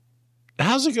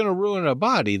 how's it going to ruin a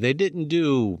body? They didn't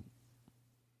do.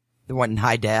 The one in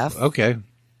high def. Okay.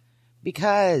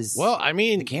 Because. Well, I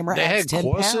mean, The camera they adds had 10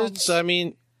 corsets. pounds. I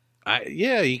mean,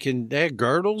 they had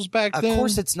girdles back Of then.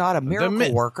 course, it's not a miracle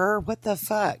men- worker. What the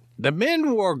fuck? The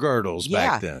men wore girdles Yeah.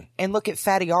 back then. And look at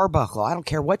Fatty Arbuckle. I don't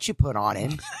care what you put on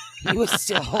him. He was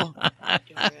still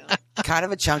kind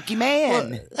of a chunky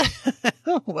man.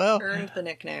 Well, Earned the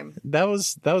nickname. that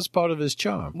was part of his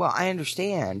charm. Well, I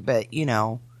understand, but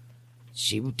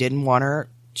she didn't want her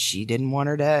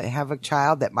to have a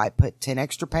child that might put 10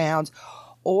 extra pounds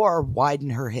or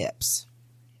widen her hips.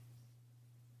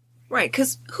 Right,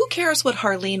 because who cares what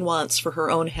Harlene wants for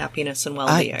her own happiness and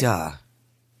well-being? Duh.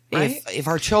 Right? If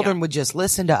our children would just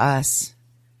listen to us,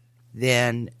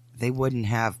 then they wouldn't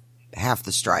have half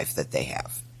the strife that they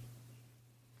have.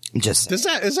 I'm just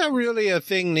saying. Is that really a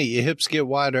thing that your hips get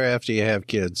wider after you have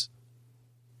kids?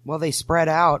 Well, they spread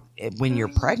out when you're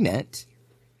pregnant,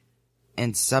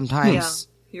 and sometimes,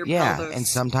 your pelvis and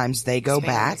sometimes they go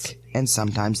expands. back, and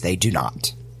sometimes they do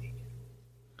not.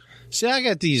 See, I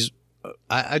got these.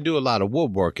 I do a lot of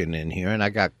woodworking in here, and I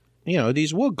got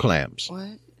these wood clamps.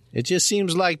 What? It just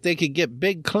seems like they could get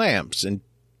big clamps and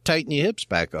tighten your hips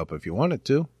back up if you wanted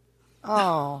to.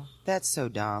 Oh, that's so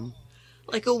dumb.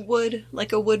 Like a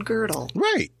wood girdle.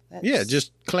 Right. Yeah,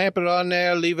 just clamp it on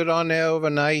there, leave it on there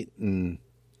overnight, and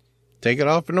take it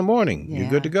off in the morning. You're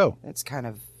good to go. That's kind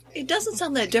of. It doesn't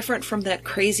sound that different from that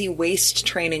crazy waist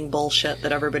training bullshit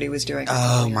that everybody was doing. a couple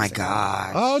Oh years my ago.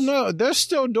 gosh. Oh, no, they're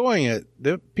still doing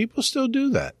it. People still do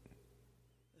that.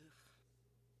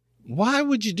 Why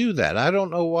would you do that? I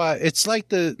don't know why. It's like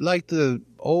the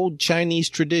old Chinese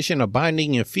tradition of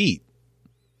binding your feet.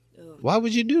 Why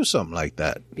would you do something like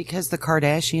that? Because the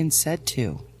Kardashians said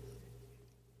to.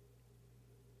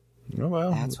 Oh,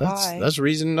 well, That's why. that's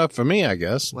reason enough for me, I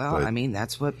guess. Well, But- I mean,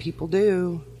 that's what people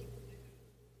do.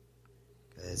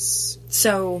 Because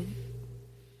So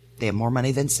they have more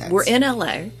money than sense. we're in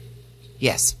LA.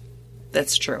 Yes.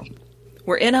 That's true.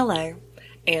 We're in LA,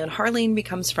 and Harlene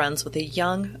becomes friends with a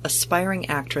young, aspiring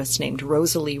actress named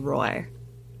Rosalie Roy.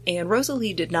 And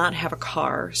Rosalie did not have a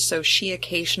car, so she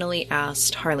occasionally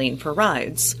asked Harlene for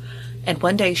rides. And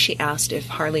one day she asked if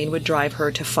Harlene would drive her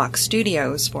to Fox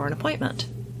Studios for an appointment.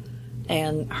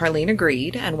 And Harlene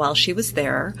agreed, and while she was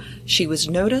there, she was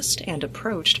noticed and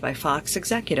approached by Fox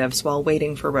executives while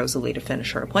waiting for Rosalie to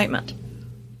finish her appointment.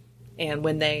 And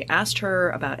when they asked her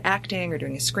about acting or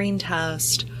doing a screen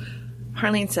test,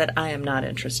 Harlene said, "I am not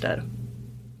interested."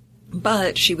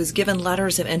 But she was given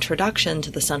letters of introduction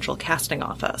to the central casting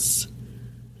office.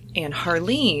 And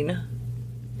Harlene,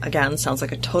 again, sounds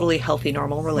like a totally healthy,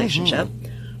 normal relationship,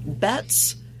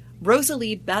 bets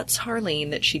Rosalie bets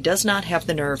Harleen that she does not have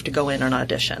the nerve to go in and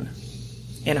audition.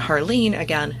 And Harleen,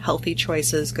 again, healthy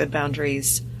choices, good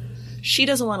boundaries. She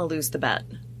doesn't want to lose the bet.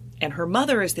 And her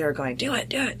mother is there going, do it,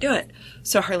 do it, do it.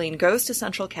 So Harleen goes to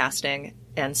Central Casting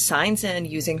and signs in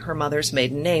using her mother's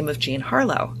maiden name of Jean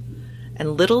Harlow.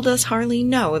 And little does Harleen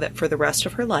know that for the rest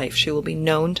of her life, she will be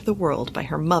known to the world by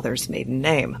her mother's maiden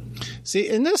name. See,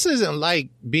 and this isn't like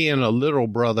being a little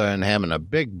brother and having a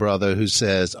big brother who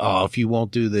says, oh, if you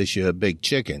won't do this, you're a big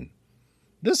chicken.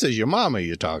 This is your mama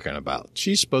you're talking about.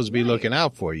 She's supposed to be looking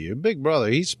out for you. Your big brother,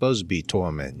 he's supposed to be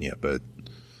tormenting you, but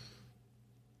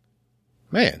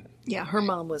man. Yeah, her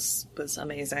mom was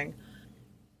amazing.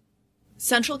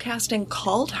 Central Casting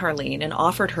called Harleen and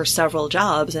offered her several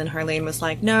jobs, and Harleen was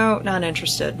like, no, not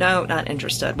interested. No, not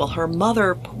interested. Well, her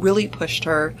mother really pushed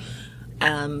her,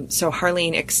 so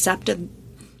Harleen accepted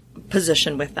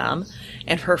position with them,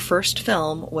 and her first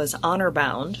film was Honor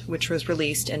Bound, which was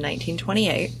released in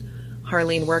 1928.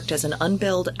 Harleen worked as an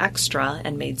unbilled extra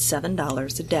and made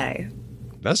 $7 a day.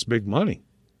 That's big money.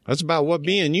 That's about what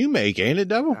me and you make, ain't it,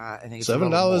 Devil? I think it's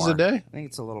 $7 a day? I think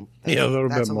it's a little. Yeah, a little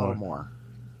that's bit a more. little more.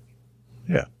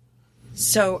 Yeah.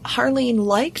 So Harleen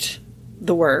liked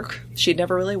the work. She'd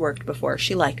never really worked before.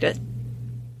 She liked it.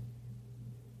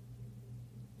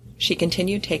 She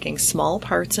continued taking small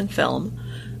parts in film.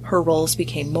 Her roles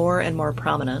became more and more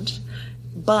prominent.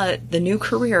 But the new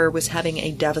career was having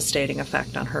a devastating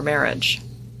effect on her marriage.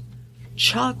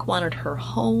 Chuck wanted her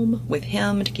home with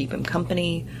him to keep him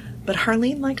company, but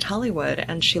Harleen liked Hollywood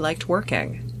and she liked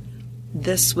working.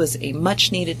 This was a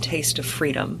much-needed taste of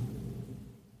freedom.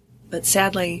 But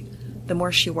sadly, the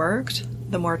more she worked,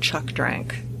 the more Chuck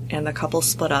drank, and the couple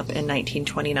split up in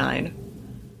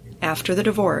 1929. After the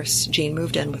divorce, Jean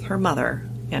moved in with her mother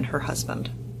and her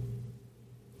husband.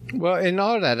 Well, and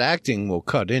all that acting will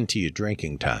cut into your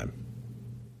drinking time.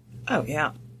 Oh,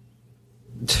 yeah.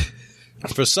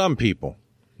 For some people.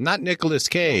 Not Nicolas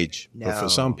Cage, but No. for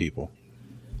some people.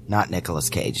 Not Nicolas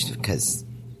Cage, because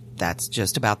that's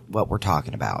just about what we're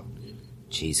talking about.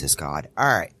 Jesus God. All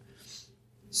right.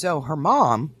 So her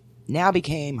mom now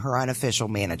became her unofficial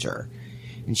manager,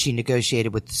 and she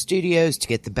negotiated with the studios to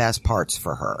get the best parts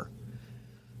for her.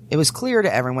 It was clear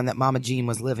to everyone that Mama Jean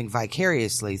was living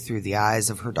vicariously through the eyes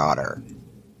of her daughter.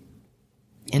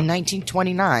 In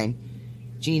 1929,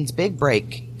 Jean's big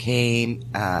break came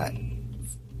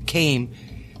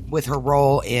with her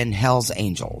role in Hell's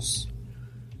Angels.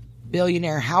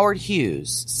 Billionaire Howard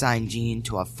Hughes signed Jean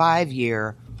to a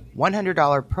 5-year,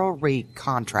 $100 pro-rate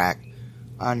contract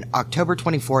on October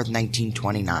 24th,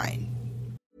 1929.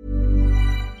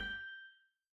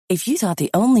 If you thought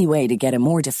the only way to get a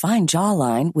more defined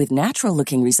jawline with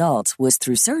natural-looking results was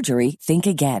through surgery, think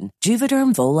again.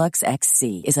 Juvederm Volux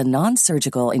XC is a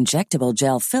non-surgical injectable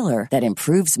gel filler that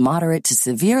improves moderate to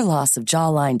severe loss of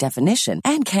jawline definition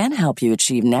and can help you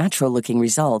achieve natural-looking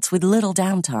results with little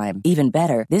downtime. Even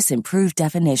better, this improved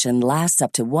definition lasts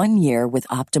up to 1 year with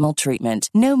optimal treatment.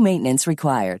 No maintenance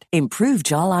required. Improve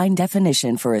jawline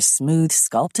definition for a smooth,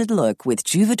 sculpted look with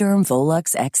Juvederm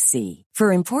Volux XC.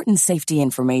 For important safety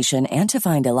information and to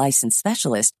find a licensed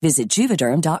specialist, visit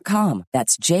Juvederm.com.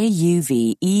 That's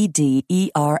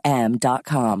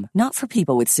JUVEDERM.com. Not for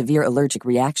people with severe allergic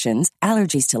reactions,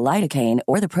 allergies to lidocaine,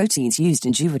 or the proteins used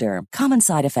in Juvederm. Common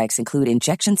side effects include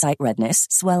injection site redness,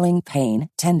 swelling, pain,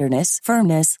 tenderness,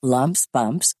 firmness, lumps,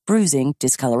 bumps, bruising,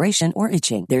 discoloration, or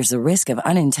itching. There's a risk of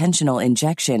unintentional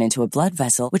injection into a blood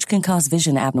vessel, which can cause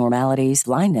vision abnormalities,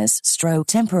 blindness, stroke,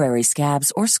 temporary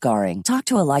scabs, or scarring. Talk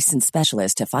to a licensed specialist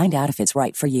to find out if it's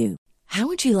right for you. How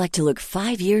would you like to look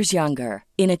 5 years younger?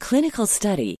 In a clinical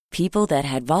study, people that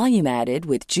had volume added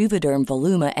with Juvederm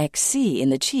Voluma XC in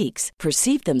the cheeks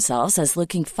perceived themselves as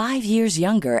looking 5 years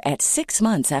younger at 6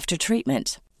 months after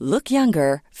treatment. Look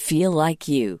younger, feel like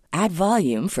you. Add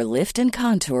volume for lift and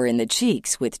contour in the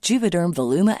cheeks with Juvederm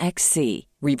Voluma XC.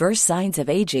 Reverse signs of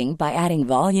aging by adding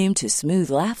volume to smooth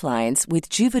laugh lines with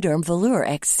Juvederm Volure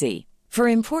XC. For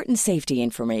important safety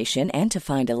information and to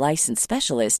find a licensed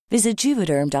specialist, visit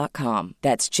Juvederm.com.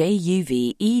 That's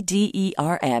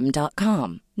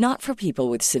JUVEDERM.com. Not for people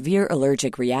with severe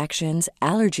allergic reactions,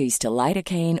 allergies to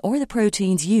lidocaine, or the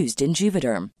proteins used in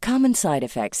Juvederm. Common side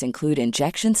effects include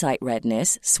injection site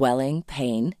redness, swelling,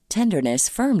 pain, tenderness,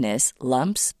 firmness,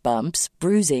 lumps, bumps,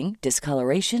 bruising,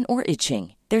 discoloration, or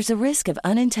itching. There's a risk of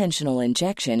unintentional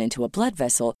injection into a blood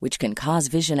vessel, which can cause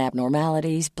vision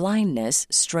abnormalities, blindness,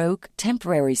 stroke,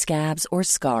 temporary scabs, or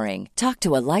scarring. Talk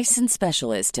to a licensed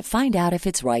specialist to find out if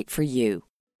it's right for you.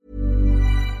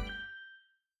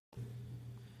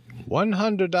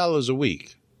 $100 a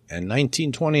week in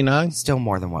 1929? Still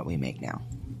more than what we make now.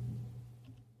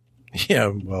 Yeah,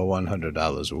 well,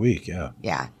 $100 a week, yeah.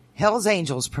 Yeah. Hell's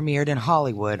Angels premiered in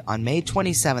Hollywood on May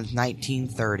 27th,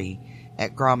 1930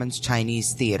 at Grauman's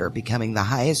Chinese Theater, becoming the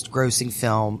highest-grossing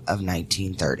film of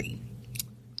 1930.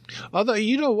 Although,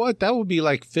 you know what? That would be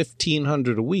like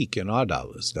 $1,500 a week in our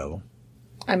dollars, though.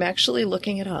 I'm actually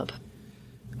looking it up.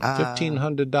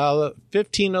 $1,500,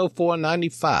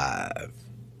 $1,504.95.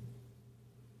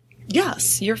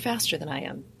 Yes, you're faster than I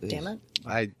am. Damn it.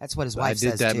 That's what his wife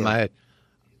says, I did that too. in my head.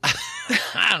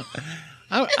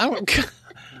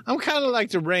 I'm kind of like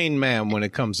the Rain Man when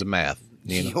it comes to math.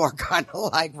 You are kind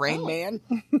of like Rain Man.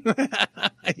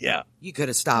 Yeah. You could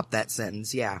have stopped that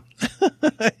sentence, yeah.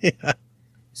 Yeah.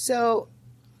 So,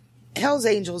 Hell's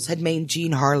Angels had made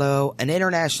Jean Harlow an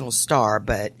international star,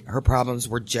 but her problems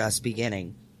were just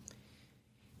beginning.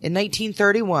 In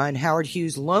 1931, Howard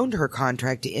Hughes loaned her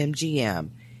contract to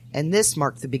MGM, and this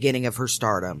marked the beginning of her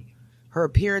stardom. Her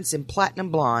appearance in Platinum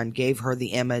Blonde gave her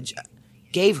the image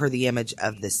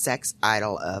of the sex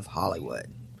idol of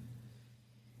Hollywood.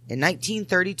 In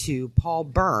 1932, Paul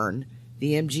Byrne,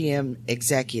 the MGM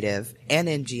executive,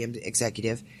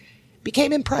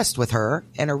 became impressed with her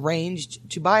and arranged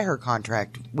to buy her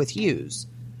contract with Hughes.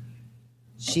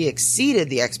 She exceeded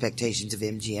the expectations of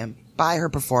MGM by her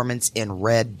performance in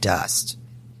Red Dust.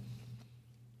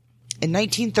 In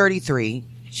 1933,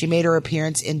 she made her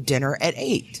appearance in Dinner at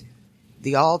 8,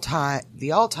 the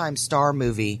all-time star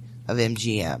movie of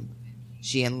MGM.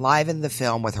 She enlivened the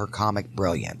film with her comic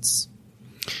brilliance.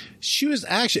 She was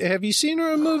actually, have you seen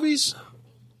her in movies?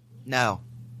 No.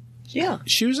 Yeah.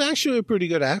 She was actually a pretty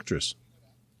good actress.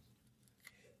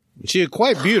 She was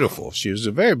quite beautiful. She was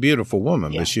a very beautiful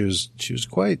woman, but she was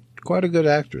quite a good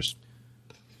actress.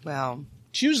 Well,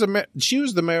 she was the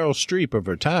Meryl Streep of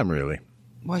her time, really.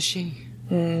 Was she?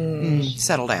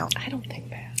 Settle down. I don't think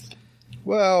that.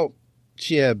 Well,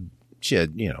 she had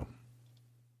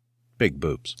big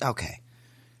boobs. Okay.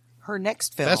 Her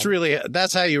next film.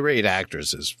 That's how you rate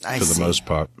actresses for the most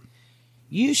part.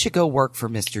 You should go work for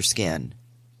Mr. Skin.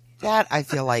 That, I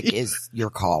feel like, is your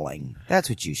calling. That's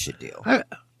what you should do.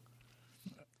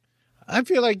 I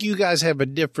feel like you guys have a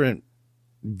different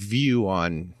view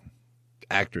on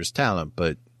actors' talent,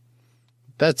 but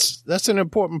that's an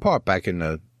important part back in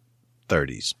the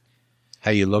 30s.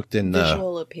 How you looked in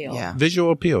visual appeal. Yeah.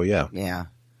 Visual appeal, yeah. Yeah.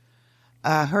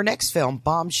 Her next film,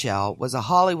 Bombshell, was a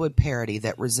Hollywood parody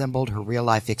that resembled her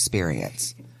real-life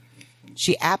experience.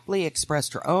 She aptly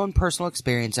expressed her own personal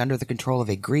experience under the control of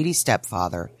a greedy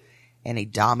stepfather and a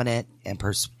dominant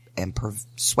and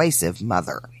persuasive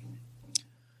mother.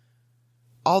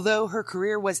 Although her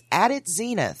career was at its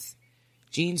zenith,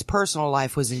 Jean's personal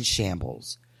life was in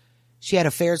shambles. She had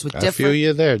affairs with I feel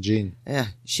you there, Jean.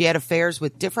 She had affairs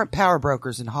with different power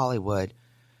brokers in Hollywood,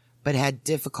 but had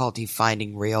difficulty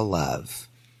finding real love.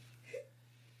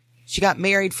 She got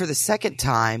married for the second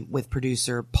time with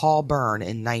producer Paul Byrne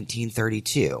in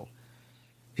 1932.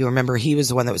 If you remember, he was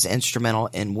the one that was instrumental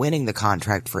in winning the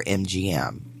contract for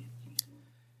MGM.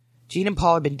 Jean and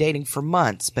Paul had been dating for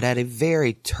months, but had a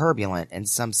very turbulent and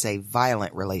some say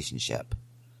violent relationship.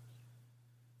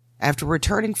 After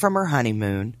returning from her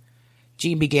honeymoon,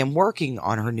 Jean began working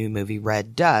on her new movie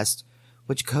Red Dust,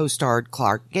 which co-starred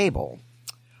Clark Gable.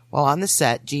 While on the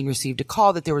set, Jean received a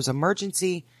call that there was an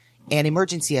emergency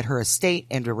at her estate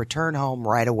and to return home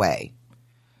right away.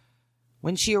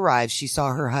 When she arrived, she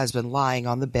saw her husband lying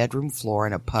on the bedroom floor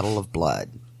in a puddle of blood.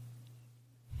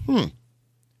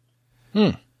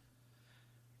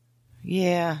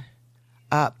 Yeah.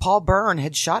 Paul Byrne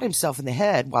had shot himself in the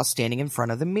head while standing in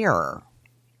front of the mirror.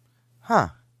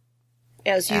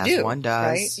 As you do. One does.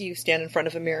 Right? You stand in front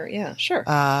of a mirror. Yeah, sure.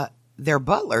 Their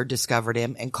butler discovered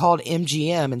him and called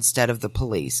MGM instead of the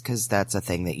police, because that's a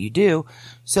thing that you do.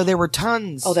 So there were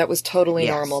tons. Oh, that was totally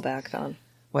Yes. normal back then.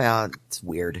 Well, it's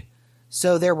weird.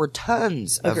 So there were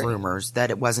tons of Agreed. rumors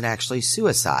that it wasn't actually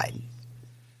suicide.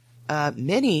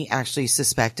 Many actually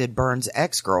suspected Byrne's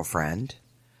ex-girlfriend,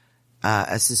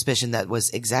 a suspicion that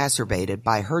was exacerbated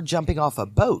by her jumping off a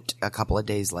boat a couple of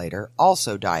days later,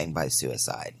 also dying by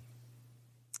suicide.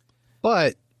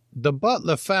 But the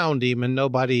butler found him and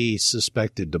nobody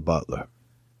suspected the butler.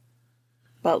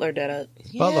 Butler did it.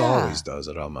 Butler Yeah. always does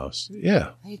it almost.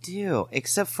 Yeah. They do,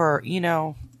 except for,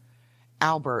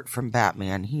 Albert from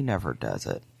Batman. He never does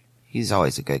it. He's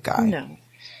always a good guy. No.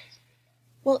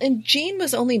 Well, and Jean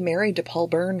was only married to Paul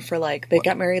Byrne for they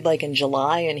got married in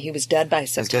July and he was dead by I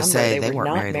was gonna September. say, they were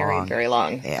weren't not married very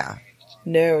long. Yeah.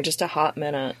 No, just a hot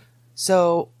minute.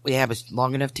 So, yeah, but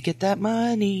long enough to get that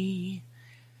money.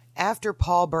 After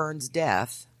Paul Byrne's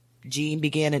death, Jean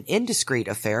began an indiscreet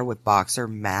affair with boxer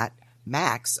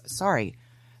Max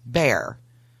Baer,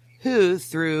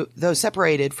 who, though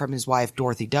separated from his wife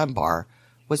Dorothy Dunbar,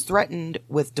 was threatened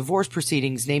with divorce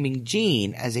proceedings, naming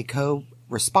Jean as a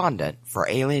co-respondent for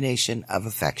alienation of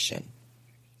affection.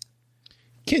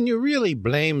 Can you really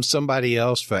blame somebody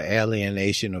else for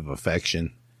alienation of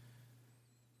affection?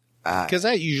 Because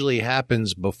that usually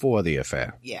happens before the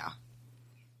affair. Yeah.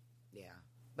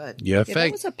 But Yeah,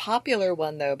 that was a popular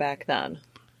one, though, back then.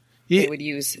 Yeah. They would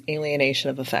use alienation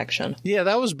of affection. Yeah,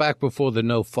 that was back before the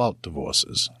no-fault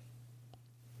divorces.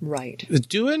 Right.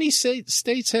 Do any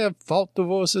states have fault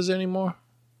divorces anymore?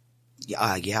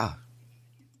 yeah.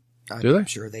 Do they? I'm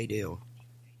sure they do.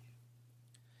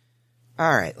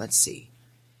 All right, let's see.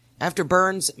 After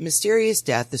Burns' mysterious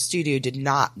death, the studio did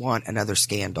not want another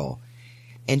scandal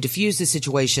and diffused the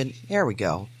situation, there we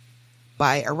go,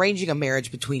 by arranging a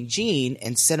marriage between Jean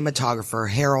and cinematographer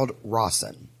Harold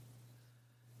Rawson.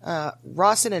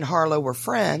 Rawson and Harlow were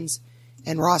friends,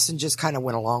 and Rawson just kind of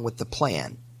went along with the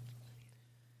plan.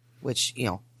 Which,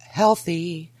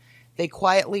 healthy. They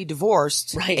quietly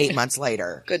divorced Right. 8 months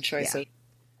later. Good choice. Yeah.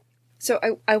 So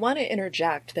I want to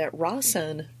interject that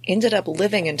Rawson ended up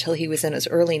living until he was in his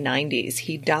early 90s.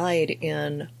 He died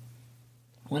in,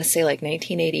 I want to say like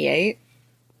 1988.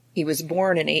 He was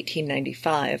born in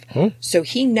 1895. So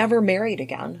he never married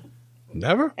again.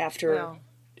 Never?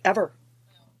 Ever.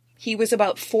 He was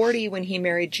about 40 when he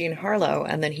married Jean Harlow,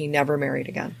 and then he never married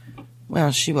again.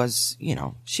 Well, she was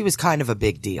kind of a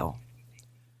big deal.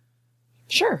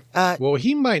 Sure. Well,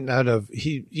 he might not have.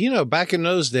 Back in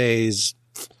those days,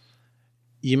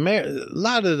 a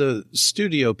lot of the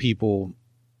studio people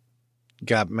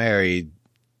got married,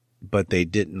 but they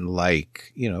didn't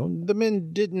like, the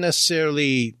men didn't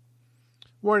necessarily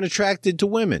weren't attracted to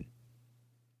women.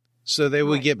 So they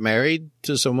would get married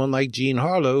to someone like Jean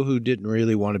Harlow, who didn't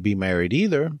really want to be married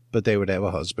either, but they would have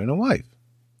a husband and wife.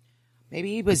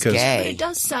 Maybe he was But gay. it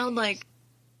does sound like,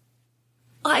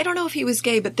 I don't know if he was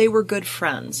gay, but they were good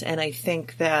friends. And I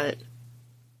think that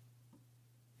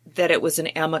it was an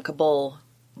amicable,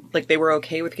 like they were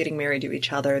okay with getting married to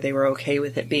each other. They were okay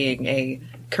with it being a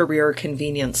career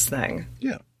convenience thing.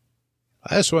 Yeah.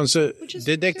 I just want to Which is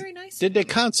say, very nice did of they them.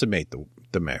 consummate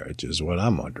the marriage is what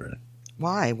I'm wondering.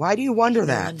 Why? Why do you wonder No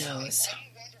that? one knows.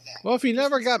 Well, if he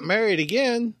never got married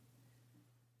again.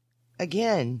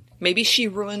 Again. Maybe she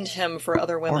ruined him for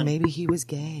other women. Or maybe he was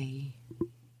gay.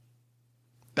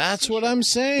 That's what I'm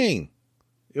saying.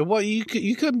 Well, you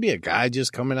couldn't be a guy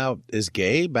just coming out as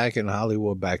gay back in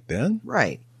Hollywood back then.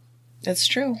 Right. That's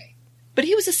true. But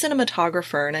he was a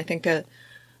cinematographer, and I think that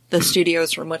the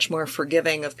studios were much more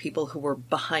forgiving of people who were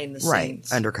behind the Right.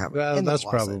 scenes. Undercover. Well, in the that's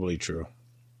closet. probably true.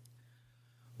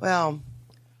 Well,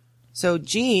 so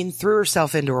Jean threw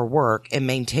herself into her work and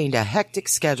maintained a hectic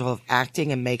schedule of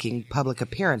acting and making public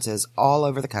appearances all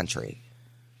over the country.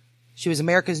 She was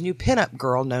America's new pinup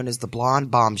girl known as the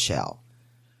Blonde Bombshell.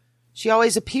 She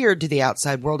always appeared to the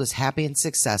outside world as happy and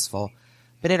successful,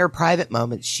 but in her private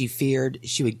moments she feared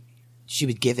she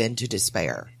would give in to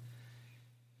despair.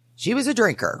 She was a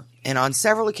drinker, and on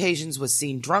several occasions was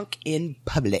seen drunk in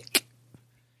public.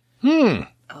 Oh,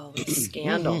 the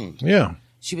scandal. Yeah.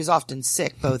 She was often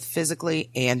sick, both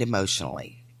physically and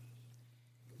emotionally.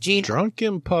 Jean, Drunk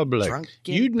in public. Drunk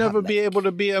in You'd never public. be able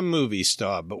to be a movie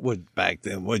star, but back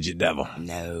then, would you, devil?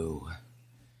 No.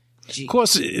 Of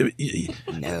course,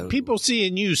 No. people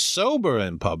seeing you sober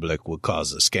in public would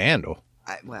cause a scandal.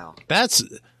 Well,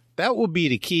 That would be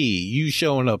the key, you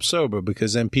showing up sober,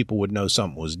 because then people would know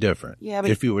something was different. Yeah, but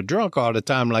if you were drunk all the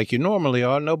time like you normally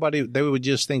are, they would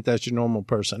just think that's your normal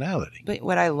personality. but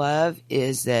what I love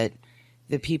is that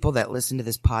the people that listen to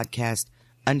this podcast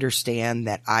understand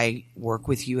that I work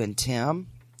with you and Tim.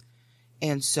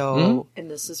 And so, And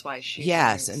this is why she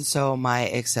yes, and so my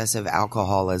excessive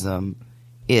alcoholism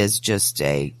is just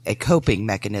a coping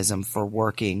mechanism for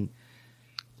working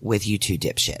with you two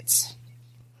dipshits.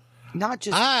 Not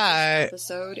just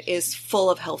episode is full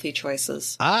of healthy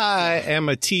choices. I am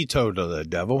a teetotaler,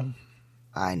 devil.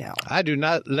 I know. I do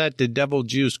not let the devil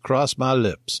juice cross my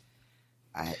lips.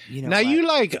 You know Now, what? you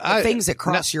like... The things that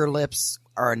cross your lips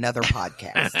are another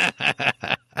podcast.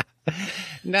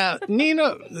 Now,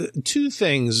 Nina, two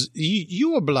things.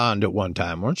 You were blonde at one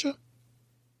time, weren't you?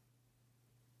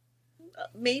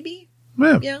 Maybe?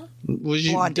 Yeah. Yeah. Was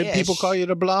you? Did Blondish. people call you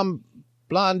the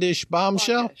blondish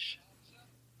bombshell?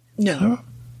 No.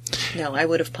 No, I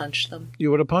would have punched them.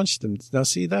 You would have punched them. Now,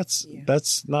 see, that's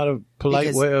not a polite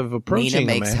Because way of approaching Nina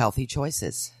makes a man. healthy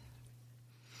choices.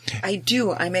 I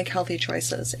do. I make healthy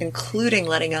choices, including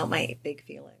letting out my big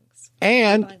feelings.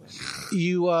 And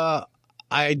you,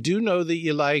 I do know that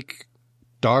you like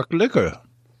dark liquor.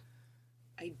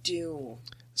 I do.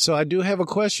 So I do have a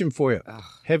question for you. Ugh.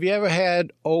 Have you ever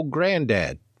had Old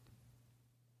Granddad?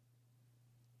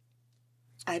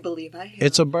 I believe I have.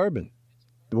 It's a bourbon.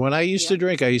 When I used to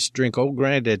drink Old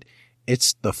Granddad.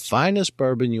 It's the finest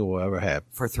bourbon you will ever have.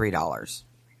 For $3.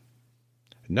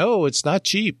 No, it's not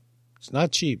cheap. It's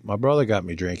not cheap. My brother got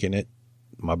me drinking it.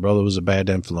 My brother was a bad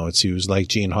influence. He was like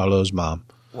Jean Harlow's mom.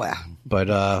 Wow. But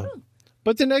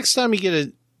the next time you get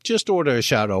it, just order a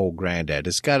shot of Old Granddad.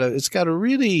 It's got a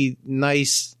really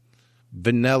nice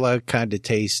vanilla kind of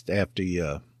taste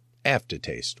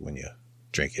aftertaste when you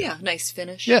drink it. Yeah, nice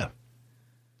finish. Yeah.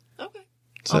 Okay.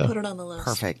 So- I'll put it on the list.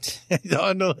 Perfect.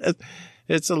 No,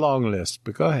 it's a long list,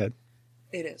 but go ahead.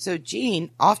 It is. So Jean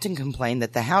often complained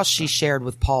that the house she shared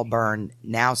with Paul Byrne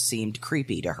now seemed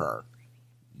creepy to her.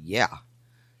 Yeah.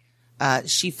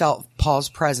 She felt Paul's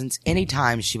presence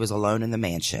anytime she was alone in the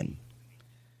mansion.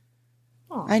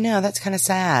 Aw. I know, that's kind of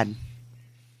sad.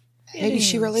 Maybe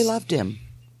she is. really loved him.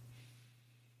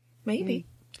 Maybe.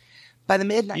 By the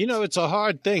midnight. You know, it's a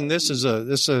hard thing. This is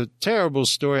a terrible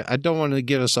story. I don't want to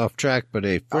get us off track, but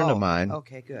a friend of mine,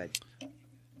 Okay, good.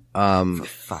 a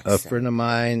fuck's friend of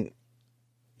mine,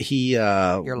 he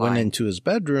went lying. into his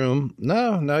bedroom.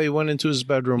 No, he went into his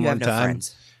bedroom You one have no time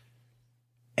friends.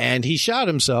 and he shot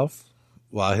himself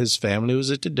while his family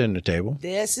was at the dinner table.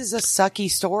 This is a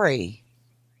sucky story.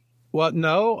 Well,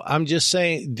 no, I'm just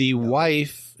saying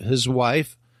his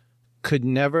wife, could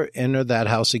never enter that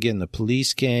house again. The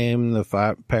police came, the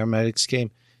paramedics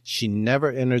came. She never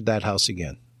entered that house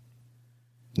again.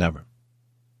 Never.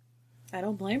 I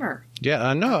don't blame her. Yeah,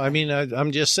 I know. I mean,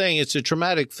 I'm just saying it's a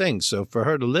traumatic thing. So for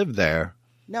her to live there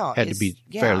No, had to be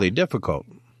fairly difficult.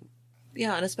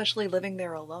 Yeah, and especially living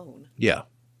there alone. Yeah.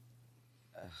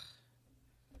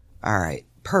 All right,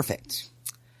 perfect.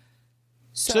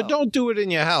 So don't do it in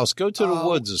your house. Go to the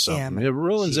woods or something. It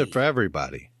ruins it for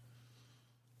everybody.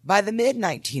 By the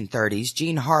mid-1930s,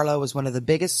 Jean Harlow was one of the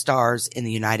biggest stars in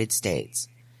the United States,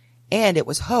 and it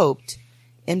was hoped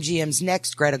MGM's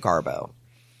next Greta Garbo.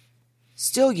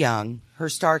 Still young, her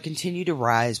star continued to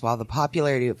rise while the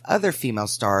popularity of other female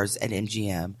stars at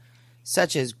MGM,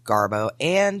 such as Garbo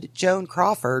and Joan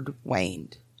Crawford,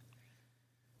 waned.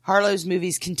 Harlow's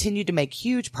movies continued to make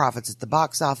huge profits at the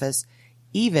box office,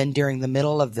 even during the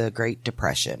middle of the Great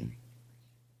Depression.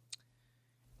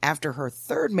 After her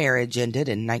third marriage ended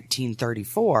in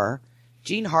 1934,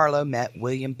 Jean Harlow met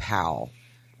William Powell,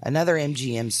 another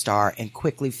MGM star, and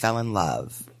quickly fell in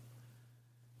love.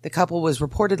 The couple was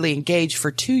reportedly engaged for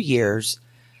 2 years,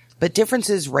 but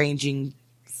differences ranging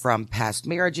from past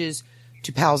marriages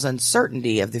to Powell's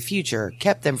uncertainty of the future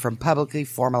kept them from publicly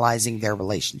formalizing their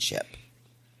relationship.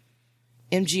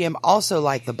 MGM also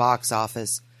liked the box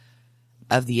office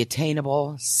of the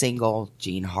attainable, single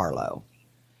Jean Harlow.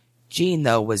 Jean,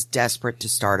 though, was desperate to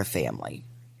start a family.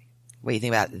 What do you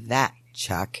think about that,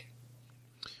 Chuck?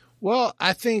 Well,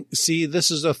 I think, this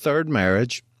is a third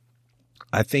marriage.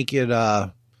 I think it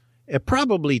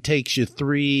probably takes you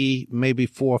 3, maybe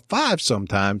 4, 5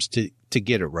 sometimes to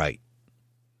get it right.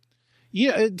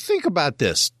 Yeah, think about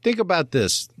this. Think about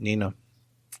this, Nina.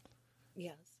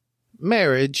 Yes.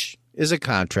 Marriage is a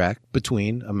contract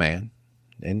between a man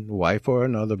and wife or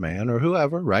another man or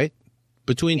whoever, right?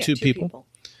 Between two people.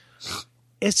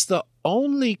 It's the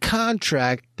only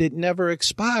contract that never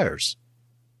expires.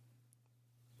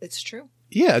 It's true.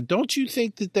 Yeah, don't you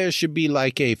think that there should be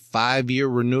like a 5-year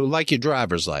renewal, like your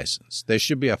driver's license? There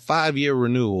should be a 5-year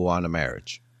renewal on a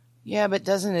marriage. Yeah, but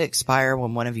doesn't it expire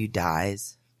when one of you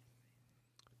dies?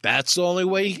 That's the only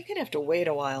way. You're going to have to wait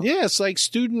a while. Yeah, it's like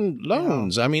student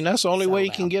loans. I mean, that's the only way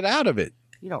you can get out of it.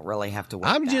 You don't really have to wait.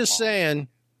 I'm that just long. saying,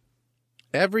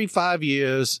 every 5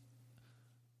 years,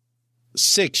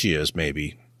 6 years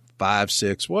maybe, 5,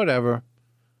 6, whatever,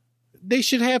 they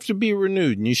should have to be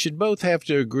renewed, and you should both have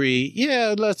to agree.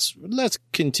 Yeah, let's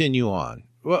continue on.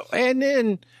 Well, and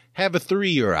then have a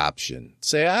 3-year option.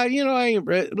 Say, I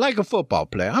ain't like a football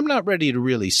player. I'm not ready to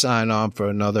really sign on for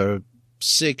another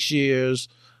 6 years,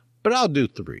 but I'll do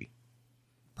 3.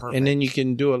 Perfect. And then you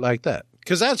can do it like that.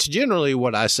 Because that's generally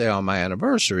what I say on my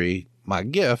anniversary. My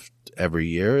gift every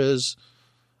year is,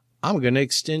 I'm going to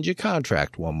extend your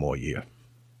contract 1 more year.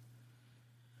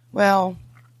 Well,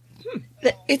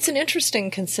 It's an interesting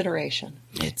consideration.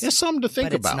 It's something to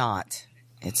think but about. it's not.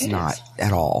 It's not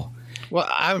at all. Well,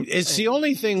 it's the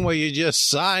only thing where you're just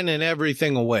signing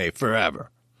everything away forever.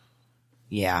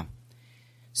 Yeah.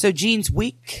 So Jean's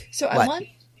weak. So What?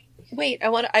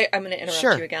 I'm going to interrupt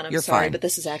Sure, you again. I'm you're sorry, fine. but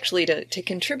this is actually to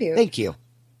contribute. Thank you.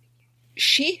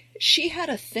 She had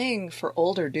a thing for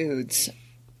older dudes.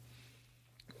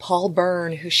 Paul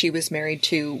Byrne, who she was married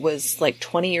to, was like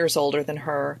 20 years older than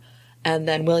her. And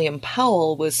then William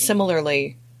Powell was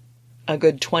similarly a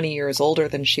good 20 years older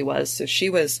than she was. So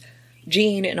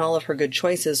Jean, in all of her good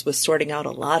choices, was sorting out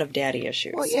a lot of daddy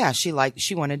issues. Well, yeah, she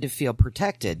wanted to feel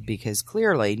protected because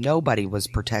clearly nobody was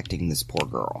protecting this poor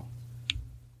girl.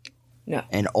 No.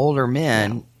 And older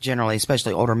men, generally,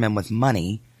 especially older men with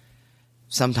money,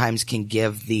 sometimes can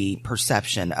give the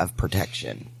perception of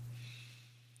protection.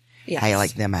 Yes. How you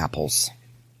like them apples?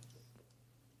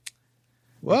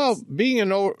 Well, being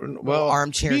an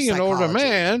armchair being an older psychology.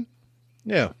 man,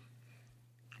 yeah.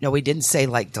 No, we didn't say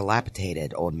like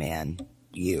dilapidated old man.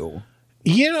 You.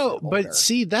 But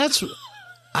see,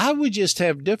 I would just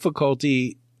have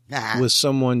difficulty Nah. with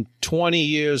someone 20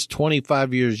 years,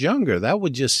 25 years younger. That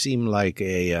would just seem like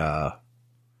that'd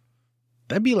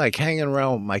be like hanging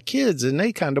around with my kids, and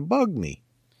they kind of bug me.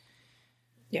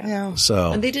 Yeah. Yeah.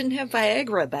 So And they didn't have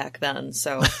Viagra back then,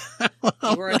 so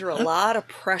you were under a lot of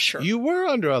pressure. you were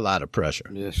under a lot of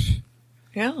pressure.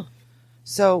 Yeah.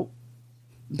 So,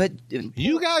 but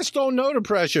You guys don't know the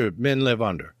pressure men live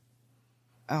under.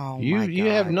 oh my You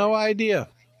God. have no idea.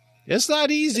 It's not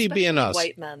easy Especially being us.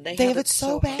 white men. They They have have it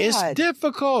so bad. It's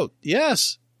difficult.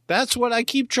 Yes. That's what I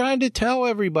keep trying to tell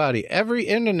everybody. Every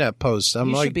internet post, I'm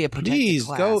You should like, be a protected please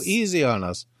go class." easy on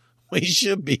us. We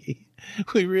should be.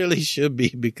 We really should be,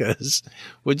 because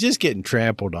we're just getting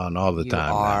trampled on all the time.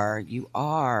 now. You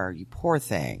are, you poor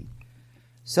thing.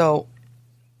 So,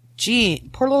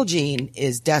 poor little Jean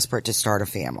is desperate to start a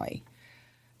family.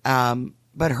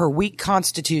 But her weak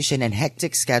constitution and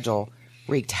hectic schedule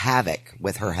wreaked havoc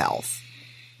with her health.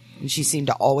 And she seemed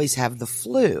to always have the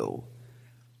flu.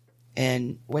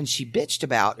 And when she bitched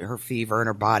about her fever and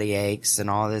her body aches and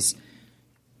all this,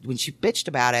 when she bitched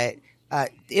about it,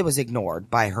 it was ignored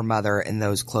by her mother and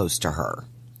those close to her.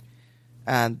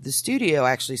 The studio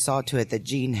actually saw to it that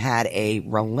Jean had a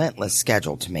relentless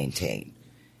schedule to maintain.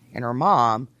 And her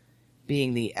mom,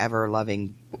 being the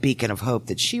ever-loving beacon of hope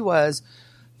that she was,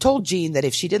 told Jean that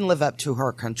if she didn't live up to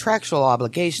her contractual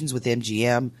obligations with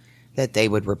MGM, that they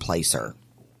would replace her.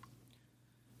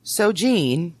 So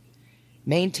Jean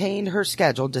maintained her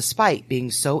schedule despite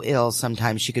being so ill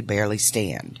sometimes she could barely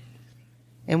stand.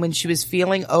 And when she was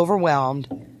feeling overwhelmed,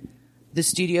 the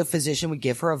studio physician would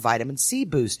give her a vitamin C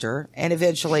booster and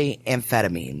eventually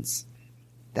amphetamines.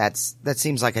 That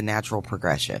seems like a natural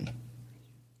progression.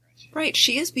 Right.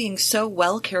 She is being so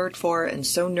well cared for and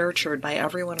so nurtured by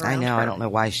everyone around I know. her. I don't know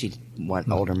why she'd want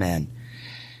older men.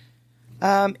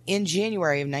 In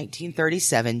January of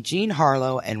 1937, Jean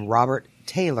Harlow and Robert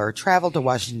Taylor traveled to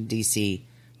Washington, D.C.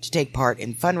 to take part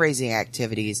in fundraising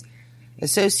activities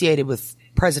associated with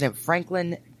President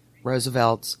Franklin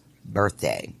Roosevelt's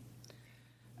birthday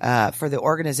for the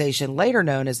organization later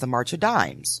known as the March of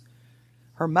Dimes.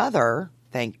 Her mother,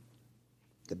 thank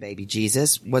the baby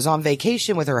Jesus, was on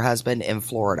vacation with her husband in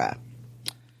Florida.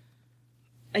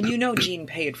 And Jean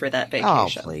paid for that Oh,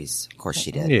 vacation. please. Of course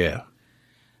she did. Yeah.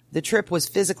 The trip was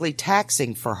physically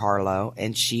taxing for Harlow,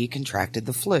 and she contracted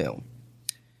the flu.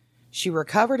 She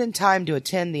recovered in time to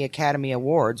attend the Academy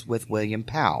Awards with William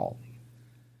Powell.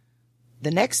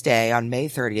 The next day, on May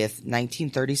 30th,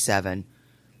 1937,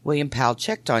 William Powell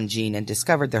checked on Jean and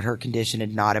discovered that her condition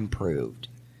had not improved.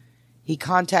 He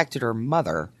contacted her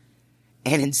mother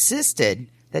and insisted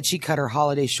that she cut her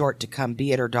holiday short to come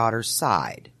be at her daughter's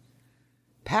side.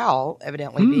 Powell,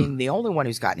 evidently being the only one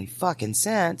who's got any fucking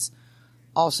sense,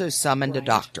 also summoned a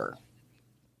doctor.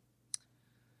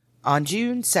 On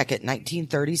June 2nd,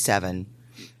 1937,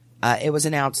 it was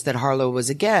announced that Harlow was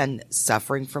again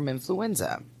suffering from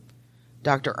influenza.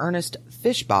 Dr. Ernest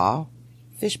Fishbaugh,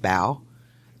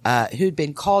 who'd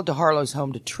been called to Harlow's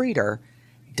home to treat her,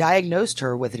 diagnosed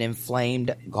her with an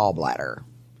inflamed gallbladder,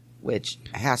 which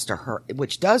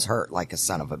does hurt like a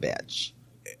son of a bitch.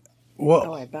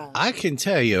 Well, I bet. I can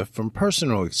tell you from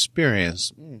personal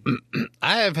experience,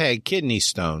 I have had kidney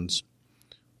stones,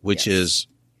 which has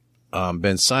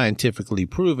been scientifically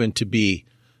proven to be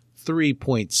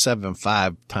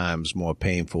 3.75 times more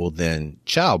painful than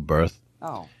childbirth.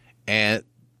 Oh. And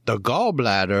the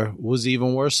gallbladder was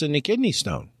even worse than the kidney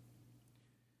stone.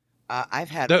 I've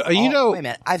had, wait a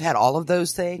minute. I've had all of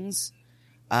those things,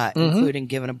 including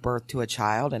giving a birth to a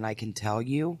child, and I can tell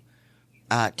you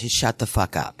to shut the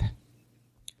fuck up.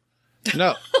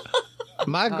 No,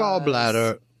 my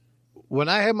gallbladder, when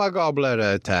I had my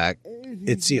gallbladder attack,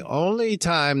 it's the only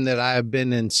time that I have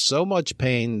been in so much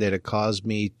pain that it caused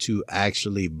me to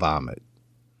actually vomit.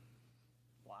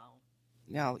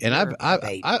 No, And you're a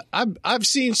baby. I've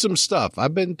seen some stuff.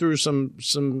 I've been through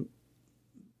some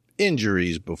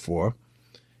injuries before.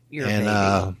 You're And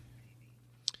a baby.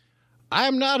 I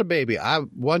am not a baby.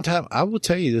 One time I will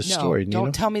tell you this No, story. don't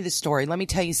Nina. tell me the story. Let me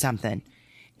tell you something.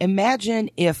 Imagine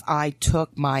if I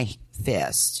took my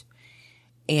fist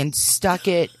and stuck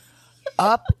it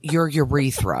up your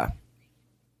urethra.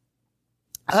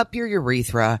 Up your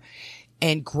urethra,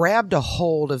 and grabbed a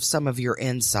hold of some of your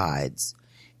insides,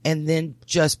 and then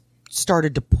just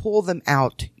started to pull them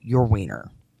out your wiener.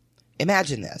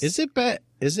 Imagine this. Is it bad?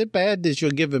 Is it bad that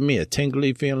you're giving me a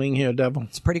tingly feeling here, Devil?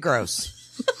 It's pretty gross.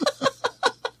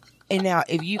 And now,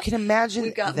 if you can imagine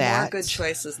We've got that, more good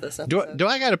choices this episode. Do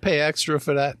I got to pay extra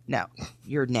for that? no,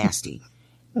 you're nasty.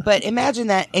 But imagine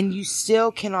that, and you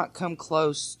still cannot come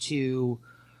close to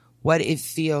what it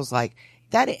feels like.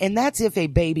 That, and that's if a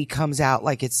baby comes out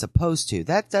like it's supposed to.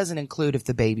 That doesn't include if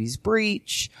the baby's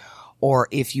breech, or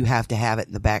if you have to have it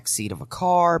in the back seat of a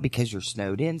car because you're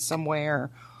snowed in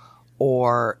somewhere,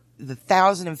 or the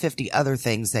 1,050 other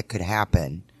things that could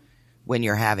happen when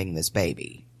you're having this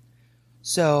baby.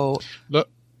 So, Look,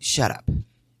 shut up.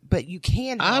 But you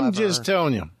can, I'm however, just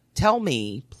telling you.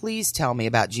 please tell me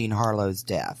about Jean Harlow's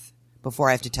death before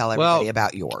I have to tell everybody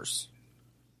about yours.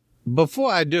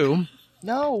 Before I do,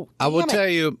 No, I will damn it. tell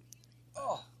you.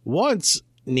 Once,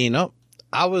 Nina,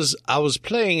 I was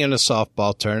playing in a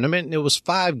softball tournament, and it was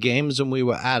 5 games, and we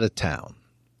were out of town.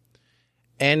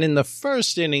 And in the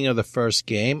first inning of the first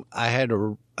game, I had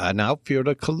an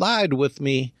outfielder collide with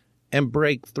me and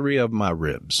break 3 of my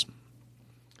ribs.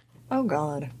 Oh,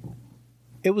 God.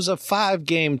 It was a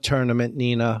 5-game tournament,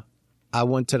 Nina. I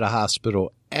went to the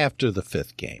hospital after the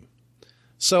 5th game.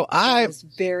 So It's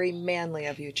very manly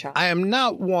of you, Chuck. I am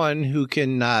not one who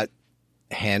cannot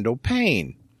handle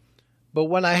pain. But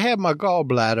when I had my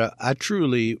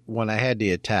gallbladder, when I had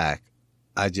the attack,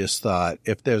 I just thought,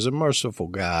 if there's a merciful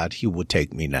God, he will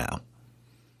take me now.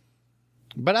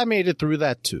 But I made it through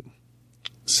that too.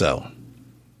 So.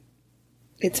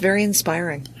 It's very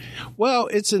inspiring. Well,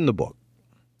 it's in the book.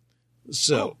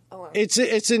 So it's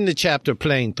in the chapter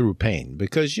Playing Through Pain,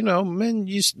 because, men,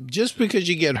 just because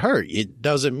you get hurt, it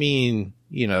doesn't mean,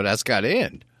 that's got to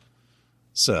end.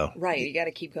 So Right. You got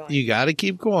to keep going. you got to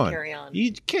keep going. Carry on.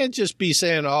 You can't just be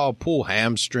saying, "Oh, pull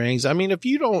hamstrings." I mean, if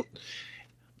you don't,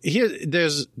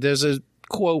 there's a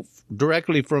quote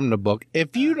directly from the book.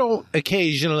 If you don't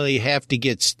occasionally have to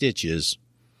get stitches,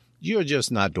 you're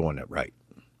just not doing it right.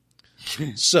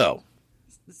 So.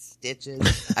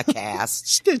 Stitches, a cast,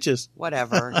 Stitches.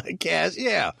 whatever. I guess,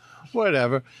 yeah,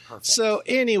 whatever. Perfect. So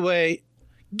anyway,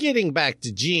 getting back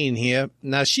to Jean here.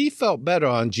 Now, she felt better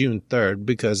on June 3rd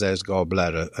because, as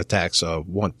gallbladder attacks are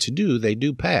wont to do, they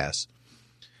do pass.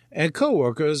 And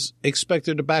coworkers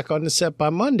expected her back on the set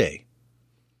by Monday.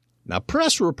 Now,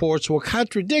 press reports were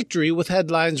contradictory, with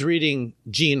headlines reading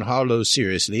Jean Harlow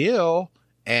seriously ill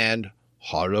and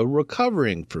Harlow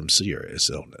recovering from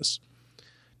serious illness.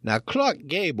 Now, Clark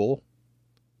Gable,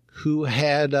 who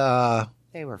had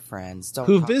They were friends. Don't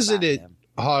who talk visited about him.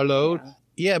 Harlow,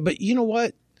 yeah, but you know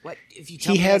what? What if you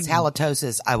tell me it's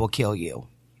halitosis? I will kill you.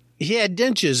 He had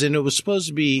dentures, and it was supposed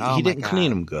to be Oh, he my didn't God. clean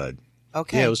them good.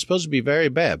 Okay. Yeah, it was supposed to be very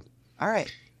bad. All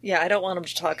right. Yeah, I don't want him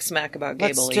to talk smack about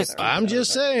Let's Gable just- either. I'm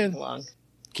just saying. Long.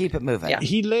 Keep it moving. Yeah.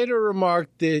 He later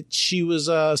remarked that she was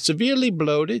severely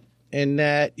bloated and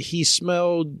that he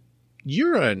smelled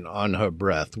urine on her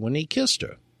breath when he kissed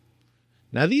her.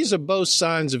 Now, these are both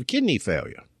signs of kidney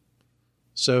failure.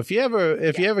 So if you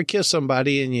ever kiss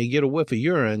somebody and you get a whiff of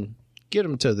urine, get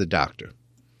them to the doctor.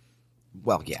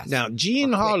 Well, yes. Now,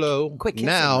 Jean Harlow, quick kissing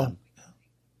now,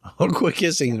 quit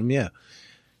kissing them, yeah.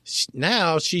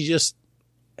 Now she just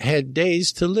had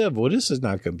days to live. Well, this is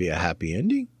not going to be a happy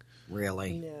ending.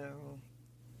 Really? No.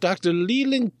 Dr.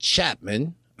 Leland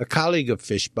Chapman, a colleague of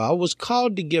Fishbaugh, was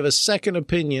called to give a second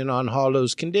opinion on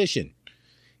Harlow's condition.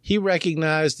 He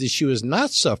recognized that she was not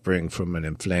suffering from an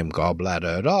inflamed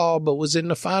gallbladder at all, but was in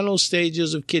the final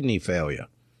stages of kidney failure.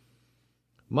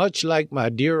 Much like my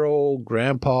dear old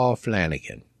Grandpa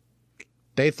Flanagan.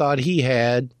 They thought he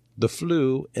had the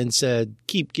flu and said,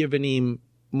 keep giving him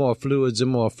more fluids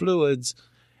and more fluids,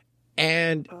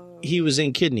 and he was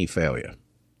in kidney failure.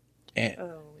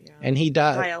 And he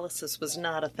died. Dialysis was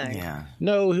not a thing. Yeah.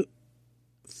 No,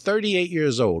 38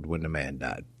 years old when the man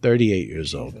died. 38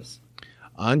 years old.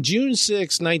 On June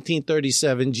 6,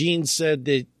 1937, Jean said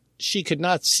that she could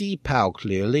not see Powell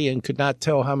clearly and could not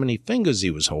tell how many fingers he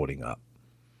was holding up.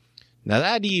 Now,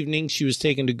 that evening, she was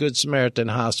taken to Good Samaritan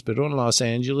Hospital in Los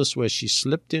Angeles, where she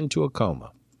slipped into a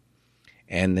coma.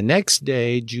 And the next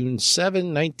day, June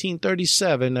 7,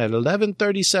 1937, at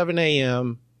 11:37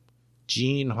 a.m.,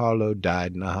 Jean Harlow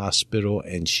died in the hospital,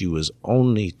 and she was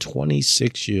only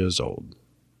 26 years old.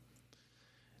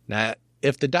 Now,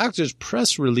 if the doctor's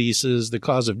press releases the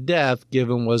cause of death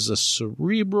given was a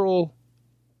cerebral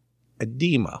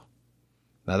edema,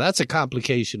 now that's a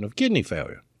complication of kidney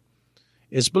failure.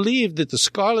 It's believed that the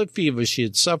scarlet fever she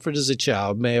had suffered as a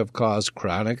child may have caused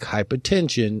chronic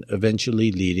hypertension,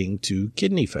 eventually leading to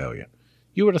kidney failure.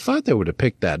 You would have thought they would have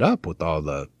picked that up with all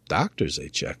the doctors they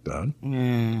checked on.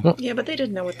 Yeah, but they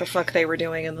didn't know what the fuck they were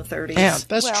doing in the 30s. Yeah,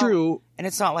 That's true. And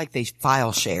it's not like they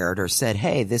file shared or said,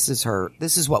 hey, this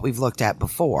is what we've looked at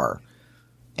before.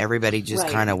 Everybody just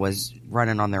kind of was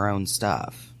running on their own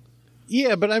stuff.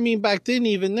 Yeah, but I mean, back then,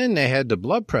 even then, they had the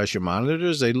blood pressure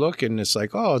monitors. They look and it's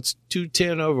like, oh, it's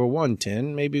 210 over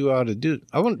 110. Maybe we ought to do.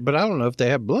 But I don't know if they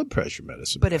have blood pressure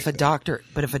medicine. But if a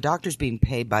doctor's being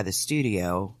paid by the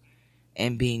studio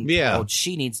and being told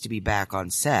she needs to be back on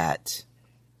set,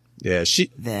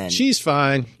 she's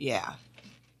fine. Yeah.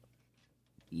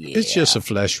 It's just a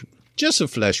flesh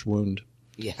wound.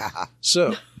 Yeah.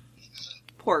 So,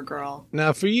 poor girl.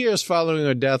 Now, for years following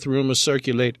her death, rumors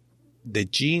circulate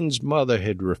that Jean's mother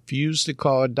had refused to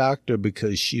call a doctor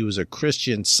because she was a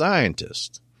Christian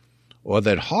Scientist, or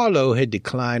that Harlow had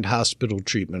declined hospital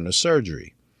treatment or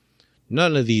surgery.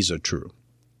 None of these are true.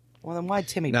 Well, then why'd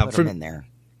Timmy put him in there?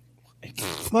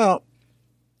 Well,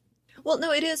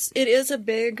 no, it is a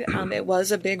big, it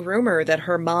was a big rumor that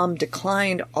her mom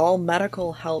declined all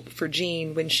medical help for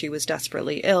Jean when she was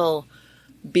desperately ill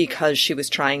because she was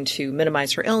trying to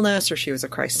minimize her illness, or she was a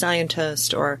Christ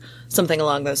Scientist, or something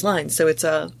along those lines. So it's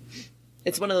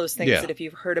one of those things that if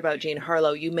you've heard about Jean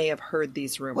Harlow, you may have heard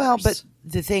these rumors. Well, but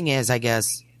the thing is, I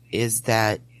guess, is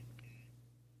that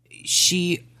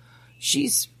she's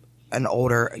an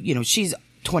older, she's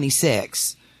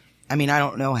 26. I mean, I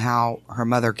don't know how her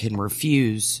mother can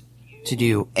refuse to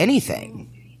do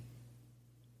anything.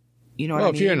 You know what I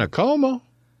mean? Well, if you're in a coma.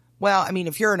 Well, I mean,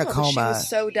 if you're in a coma. She was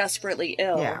so desperately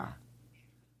ill. Yeah.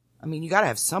 I mean, you got to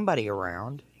have somebody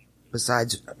around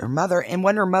besides her mother. And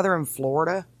wasn't her mother in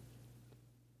Florida?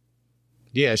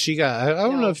 Yeah, she got. I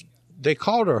don't know if they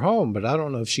called her home, but I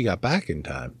don't know if she got back in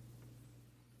time.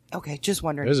 Okay, just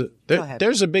wondering.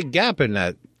 There's a big gap in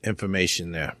that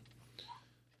information there.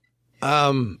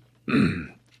 Now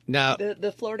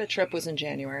the Florida trip was in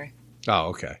January. Oh,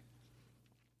 okay.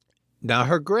 Now,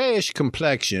 her grayish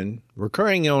complexion,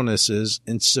 recurring illnesses,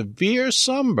 and severe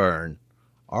sunburn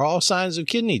are all signs of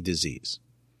kidney disease.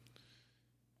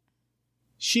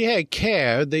 She had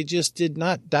care, they just did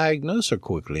not diagnose her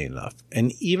quickly enough.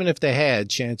 And even if they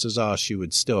had, chances are she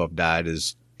would still have died,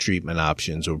 as treatment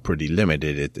options were pretty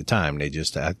limited at the time.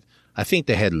 I think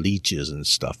they had leeches and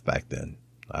stuff back then.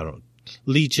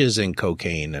 Leeches and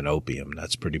cocaine and opium.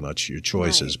 That's pretty much your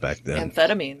choices back then.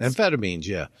 Amphetamines,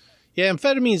 yeah. Yeah,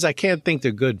 amphetamines, I can't think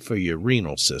they're good for your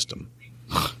renal system.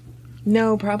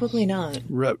 No, probably not.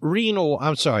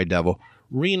 I'm sorry, Devil.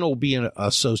 Renal being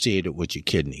associated with your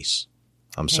kidneys.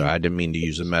 I'm sorry, I didn't mean to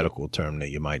use a medical term that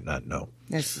you might not know.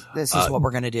 This is what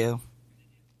we're going to do.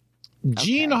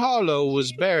 Jean Harlow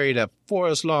was buried at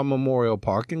Forest Lawn Memorial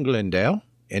Park in Glendale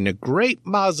in a great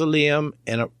mausoleum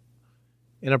in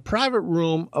a private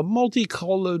room of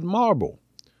multicolored marble,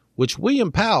 which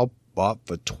William Powell bought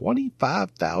for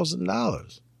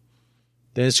 $25,000.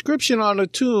 The inscription on the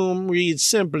tomb reads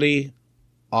simply,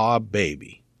 "Our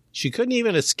baby." She couldn't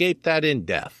even escape that in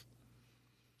death.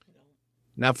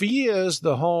 Now, for years,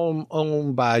 the home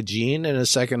owned by Jean and her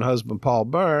second husband, Paul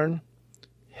Byrne,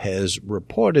 has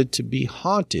reported to be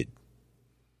haunted.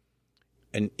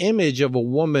 An image of a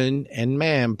woman and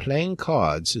man playing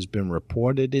cards has been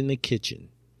reported in the kitchen.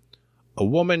 A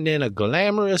woman in a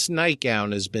glamorous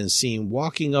nightgown has been seen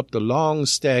walking up the long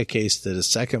staircase to the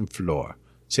second floor.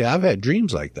 See, I've had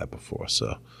dreams like that before,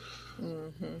 so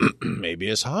maybe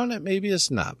it's haunted, maybe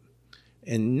it's not.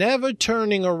 And never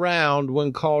turning around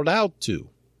when called out to.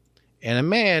 And a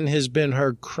man has been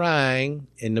heard crying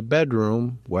in the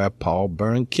bedroom where Paul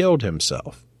Byrne killed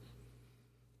himself.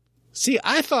 See,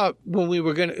 I thought when we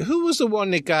were who was the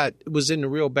one that was in the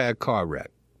real bad car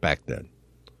wreck back then?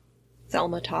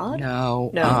 Thelma Todd?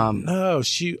 No.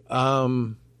 She.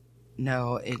 No,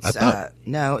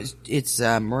 it's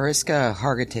Mariska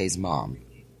Hargitay's mom.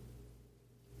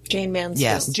 Jane Mansfield.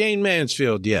 Yes, Jane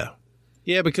Mansfield. Yeah,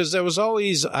 because there was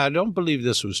always. I don't believe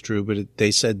this was true, but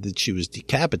they said that she was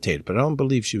decapitated. But I don't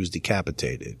believe she was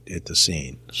decapitated at the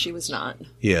scene. She was not.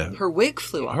 Yeah, her wig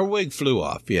flew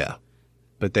off. Yeah,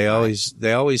 but they always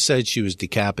said she was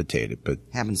decapitated. But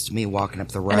happens to me walking up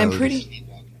the road. And I'm pretty.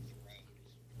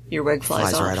 Your wig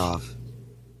flies off. Right off.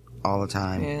 All the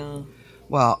time. Yeah.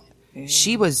 Well,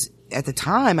 she was, at the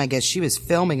time, I guess she was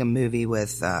filming a movie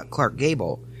with Clark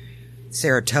Gable,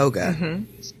 Saratoga.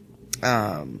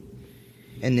 Mm-hmm.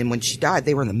 And then when she died,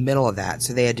 they were in the middle of that,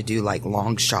 so they had to do,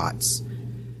 long shots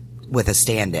with a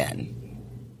stand-in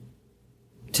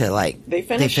to, they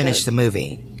finished the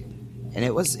movie. And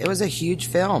it was a huge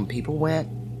film. People went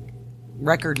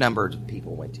record numbers of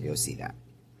people went to go see that.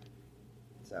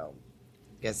 So,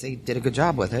 guess they did a good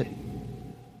job with it.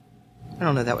 I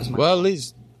don't know. That was my Well,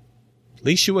 at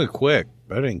least you went quick.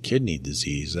 Better than kidney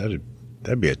disease. That'd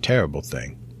be a terrible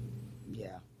thing.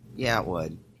 Yeah, it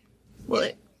would.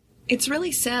 Well, it's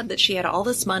really sad that she had all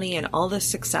this money and all this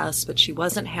success, but she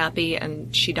wasn't happy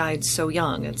and she died so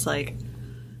young. It's like,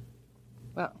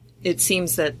 Well, it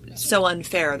seems that it's so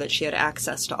unfair that she had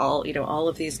access to all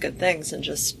of these good things and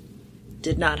just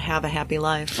did not have a happy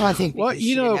life. I think because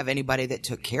she didn't have anybody that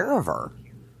took care of her.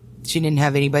 She didn't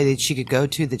have anybody that she could go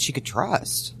to that she could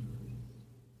trust.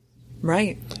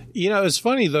 Right. It's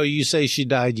funny, though, you say she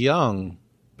died young,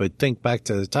 but think back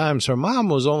to the times. Her mom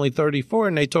was only 34,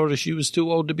 and they told her she was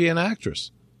too old to be an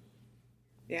actress.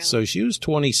 Yeah. So she was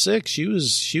 26.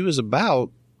 She was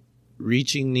about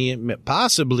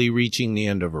possibly reaching the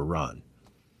end of her run,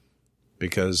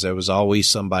 because there was always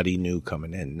somebody new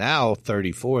coming in. Now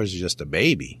 34 is just a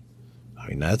baby. I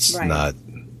mean, that's not.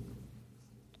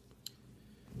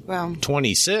 Well,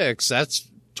 26. That's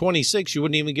 26. You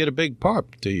wouldn't even get a big part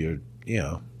till you're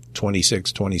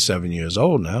 26, 27 years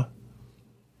old now.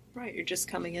 Right. You're just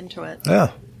coming into it.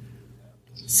 Yeah.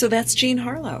 So that's Jean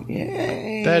Harlow.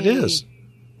 yay. That is.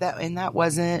 That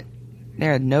wasn't.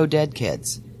 There are no dead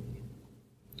kids.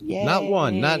 Yay. Not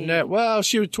one. Not net. Well,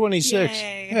 she was 26.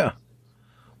 Yay. Yeah.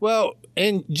 Well,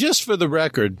 and just for the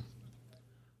record,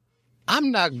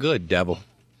 I'm not good, Devil.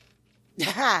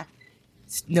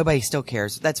 Nobody still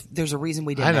cares. There's a reason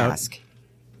we didn't ask.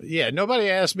 Yeah, nobody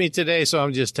asked me today, so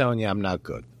I'm just telling you I'm not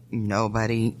good.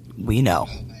 Nobody. We know.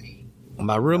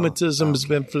 My rheumatism has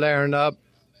been flaring up.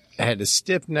 I had a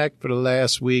stiff neck for the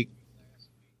last week.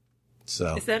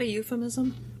 So Is that a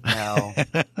euphemism? No.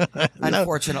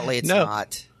 Unfortunately, it's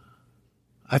not.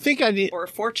 I think I need. Or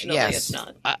fortunately, Yes. it's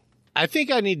not. I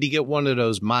think I need to get one of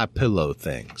those My Pillow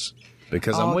things,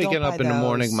 because I'm waking don't up buy in the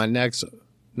morning, those. my neck's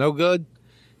no good.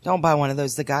 Don't buy one of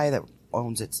those. The guy that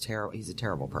owns it's terrible. He's a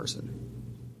terrible person.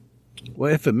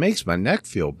 Well, if it makes my neck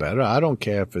feel better, I don't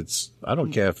care if it's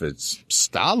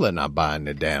Stalin I'm buying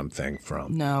the damn thing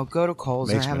from. No, go to Kohl's.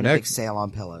 Makes They're my having a neck- big sale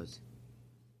on pillows.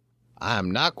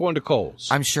 I'm not going to Kohl's.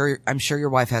 I'm sure your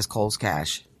wife has Kohl's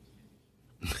cash.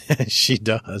 She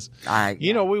does.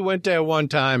 We went there one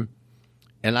time,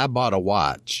 and I bought a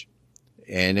watch,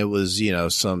 and it was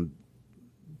some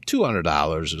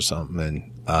 $200 or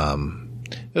something, and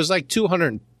it was like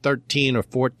 $213 or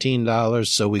 $14.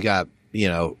 So we got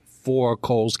 4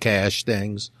 Kohl's cash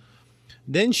things.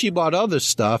 Then she bought other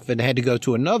stuff and had to go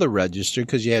to another register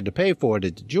because you had to pay for it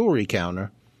at the jewelry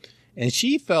counter. And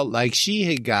she felt like she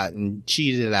had gotten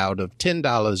cheated out of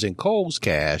 $10 in Kohl's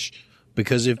cash,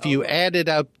 because if you added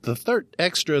up the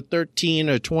extra $13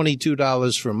 or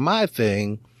 $22 from my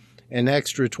thing, and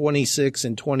extra $26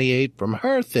 and $28 from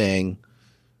her thing,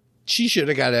 she should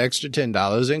have got an extra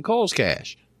 $10 in Kohl's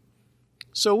cash.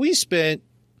 So we spent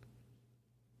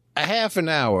a half an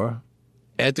hour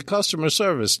at the customer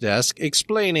service desk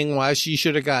explaining why she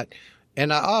should have got,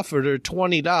 and I offered her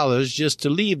 $20 just to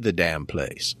leave the damn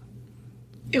place.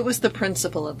 It was the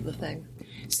principle of the thing.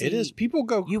 See, It is. People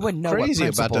go you wouldn't know crazy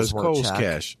what about those principles were, Kohl's Chuck.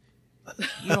 cash.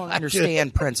 You don't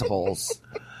understand principles.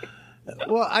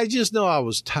 Well, I just know I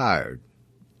was tired,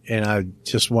 and I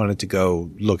just wanted to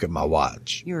go look at my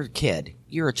watch. You're a kid.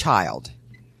 You're a child.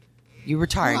 You were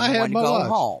tired. Well, I you had wanted to my go watch.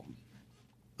 home.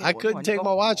 I couldn't take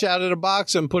my watch out of the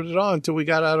box and put it on until we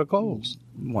got out of Kohl's.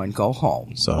 You wanted to go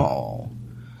home. So- Oh.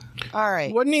 All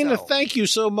right. Well, Nina, so- thank you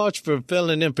so much for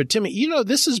filling in for Timmy.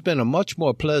 This has been a much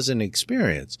more pleasant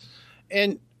experience.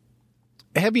 And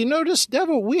have you noticed,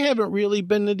 Devil, we haven't really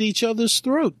been at each other's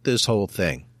throat this whole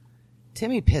thing.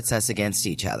 Timmy pits us against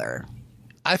each other.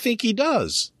 I think he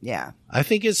does. Yeah. I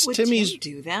think it's Would Timmy's. Tim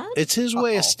do that? It's his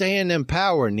way of staying in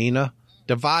power, Nina.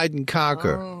 Divide and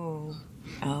conquer.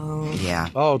 Oh, Yeah.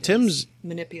 Oh, Tim's.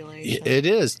 manipulation. It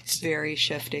is. Very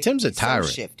shifty. Tim's a So tyrant.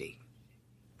 shifty.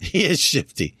 He is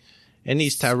shifty. And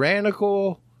he's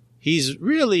tyrannical. He's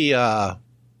really,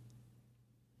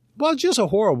 just a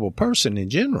horrible person in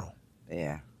general.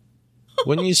 Yeah.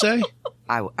 Wouldn't you say?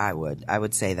 I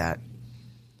would say that.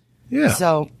 Yeah.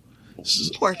 So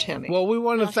Poor Timmy. Well, we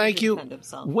want to Nothing thank you. defend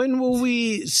himself. When will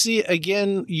we see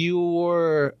again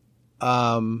your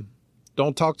Don't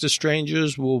Talk to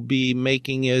Strangers will be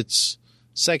making its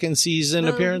second season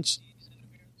appearance?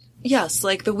 Yes,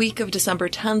 like the week of December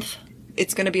 10th.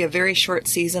 It's going to be a very short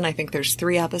season. I think there's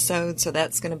 3 episodes, so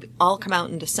that's going to all come out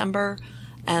in December.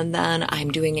 And then I'm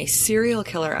doing a serial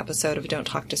killer episode of Don't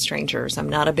Talk to Strangers. I'm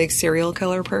not a big serial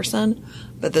killer person,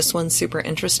 but this one's super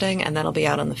interesting, and that'll be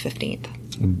out on the 15th.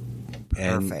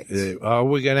 And, Perfect. are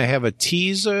we going to have a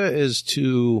teaser as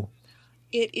to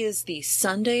It is the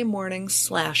Sunday morning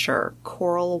slasher,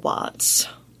 Coral Watts.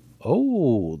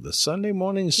 Oh, the Sunday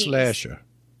morning slasher.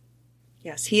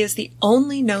 Yes, he is the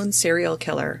only known serial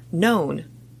killer.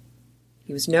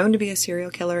 He was known to be a serial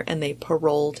killer, and they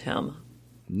paroled him.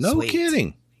 No Sweet.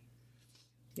 kidding.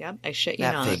 Yep, I shit you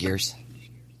That not. figures.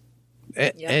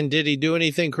 And did he do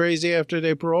anything crazy after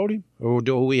they paroled him? Or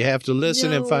do we have to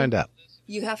listen and No. find out?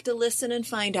 You have to listen and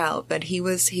find out, but he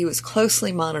was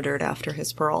closely monitored after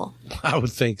his parole. I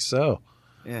would think so.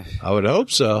 Yeah. I would hope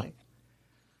so.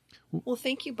 Well,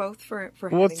 thank you both for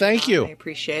Well, having me thank on. you. I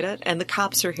appreciate it. And the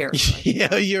cops are here.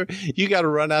 Yeah, you got to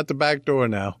run out the back door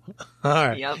now. All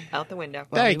right. Yep, out the window.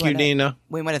 Thank you, Nina.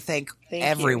 We want to thank Thank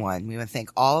everyone. We want to thank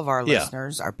all of our Yeah.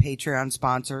 listeners, our Patreon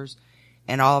sponsors,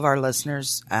 and all of our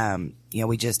listeners.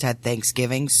 We just had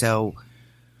Thanksgiving, so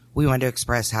we want to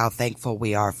express how thankful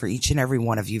we are for each and every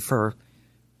one of you for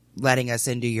letting us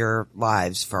into your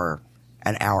lives for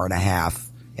an hour and a half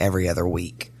every other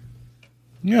week.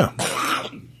 Yeah.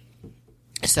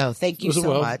 So thank you so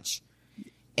Well. much.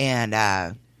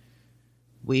 And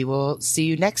we will see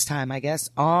you next time, I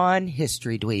guess, on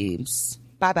History Dweebs.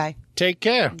 Bye-bye. Take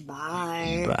care.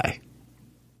 Bye. Bye.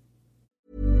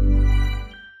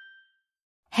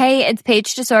 Hey, it's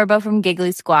Paige DeSorbo from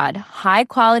Giggly Squad. High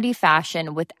quality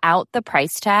fashion without the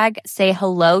price tag. Say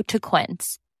hello to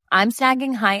Quince. I'm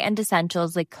snagging high-end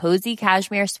essentials like cozy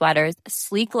cashmere sweaters,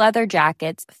 sleek leather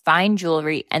jackets, fine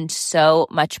jewelry, and so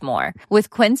much more. With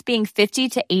Quince being 50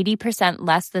 to 80%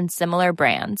 less than similar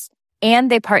brands.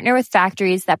 And they partner with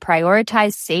factories that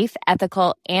prioritize safe,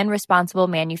 ethical, and responsible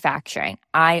manufacturing.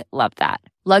 I love that.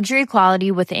 Luxury quality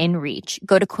within reach.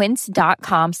 Go to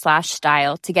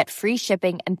quince.com/style to get free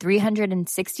shipping and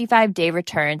 365-day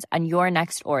returns on your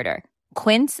next order.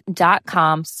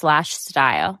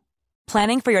 Quince.com/style.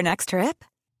 Planning for your next trip?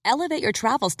 Elevate your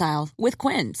travel style with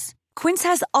Quince. Quince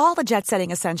has all the jet-setting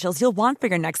essentials you'll want for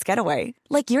your next getaway,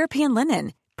 like European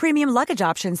linen, premium luggage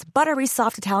options, buttery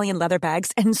soft Italian leather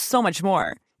bags, and so much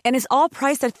more. And is all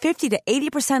priced at 50 to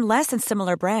 80% less than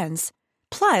similar brands.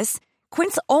 Plus,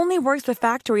 Quince only works with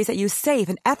factories that use safe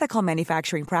and ethical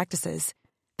manufacturing practices.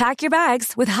 Pack your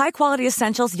bags with high-quality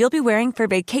essentials you'll be wearing for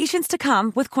vacations to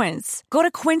come with Quince. Go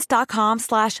to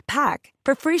quince.com/pack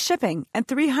for free shipping and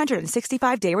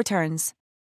 365-day returns.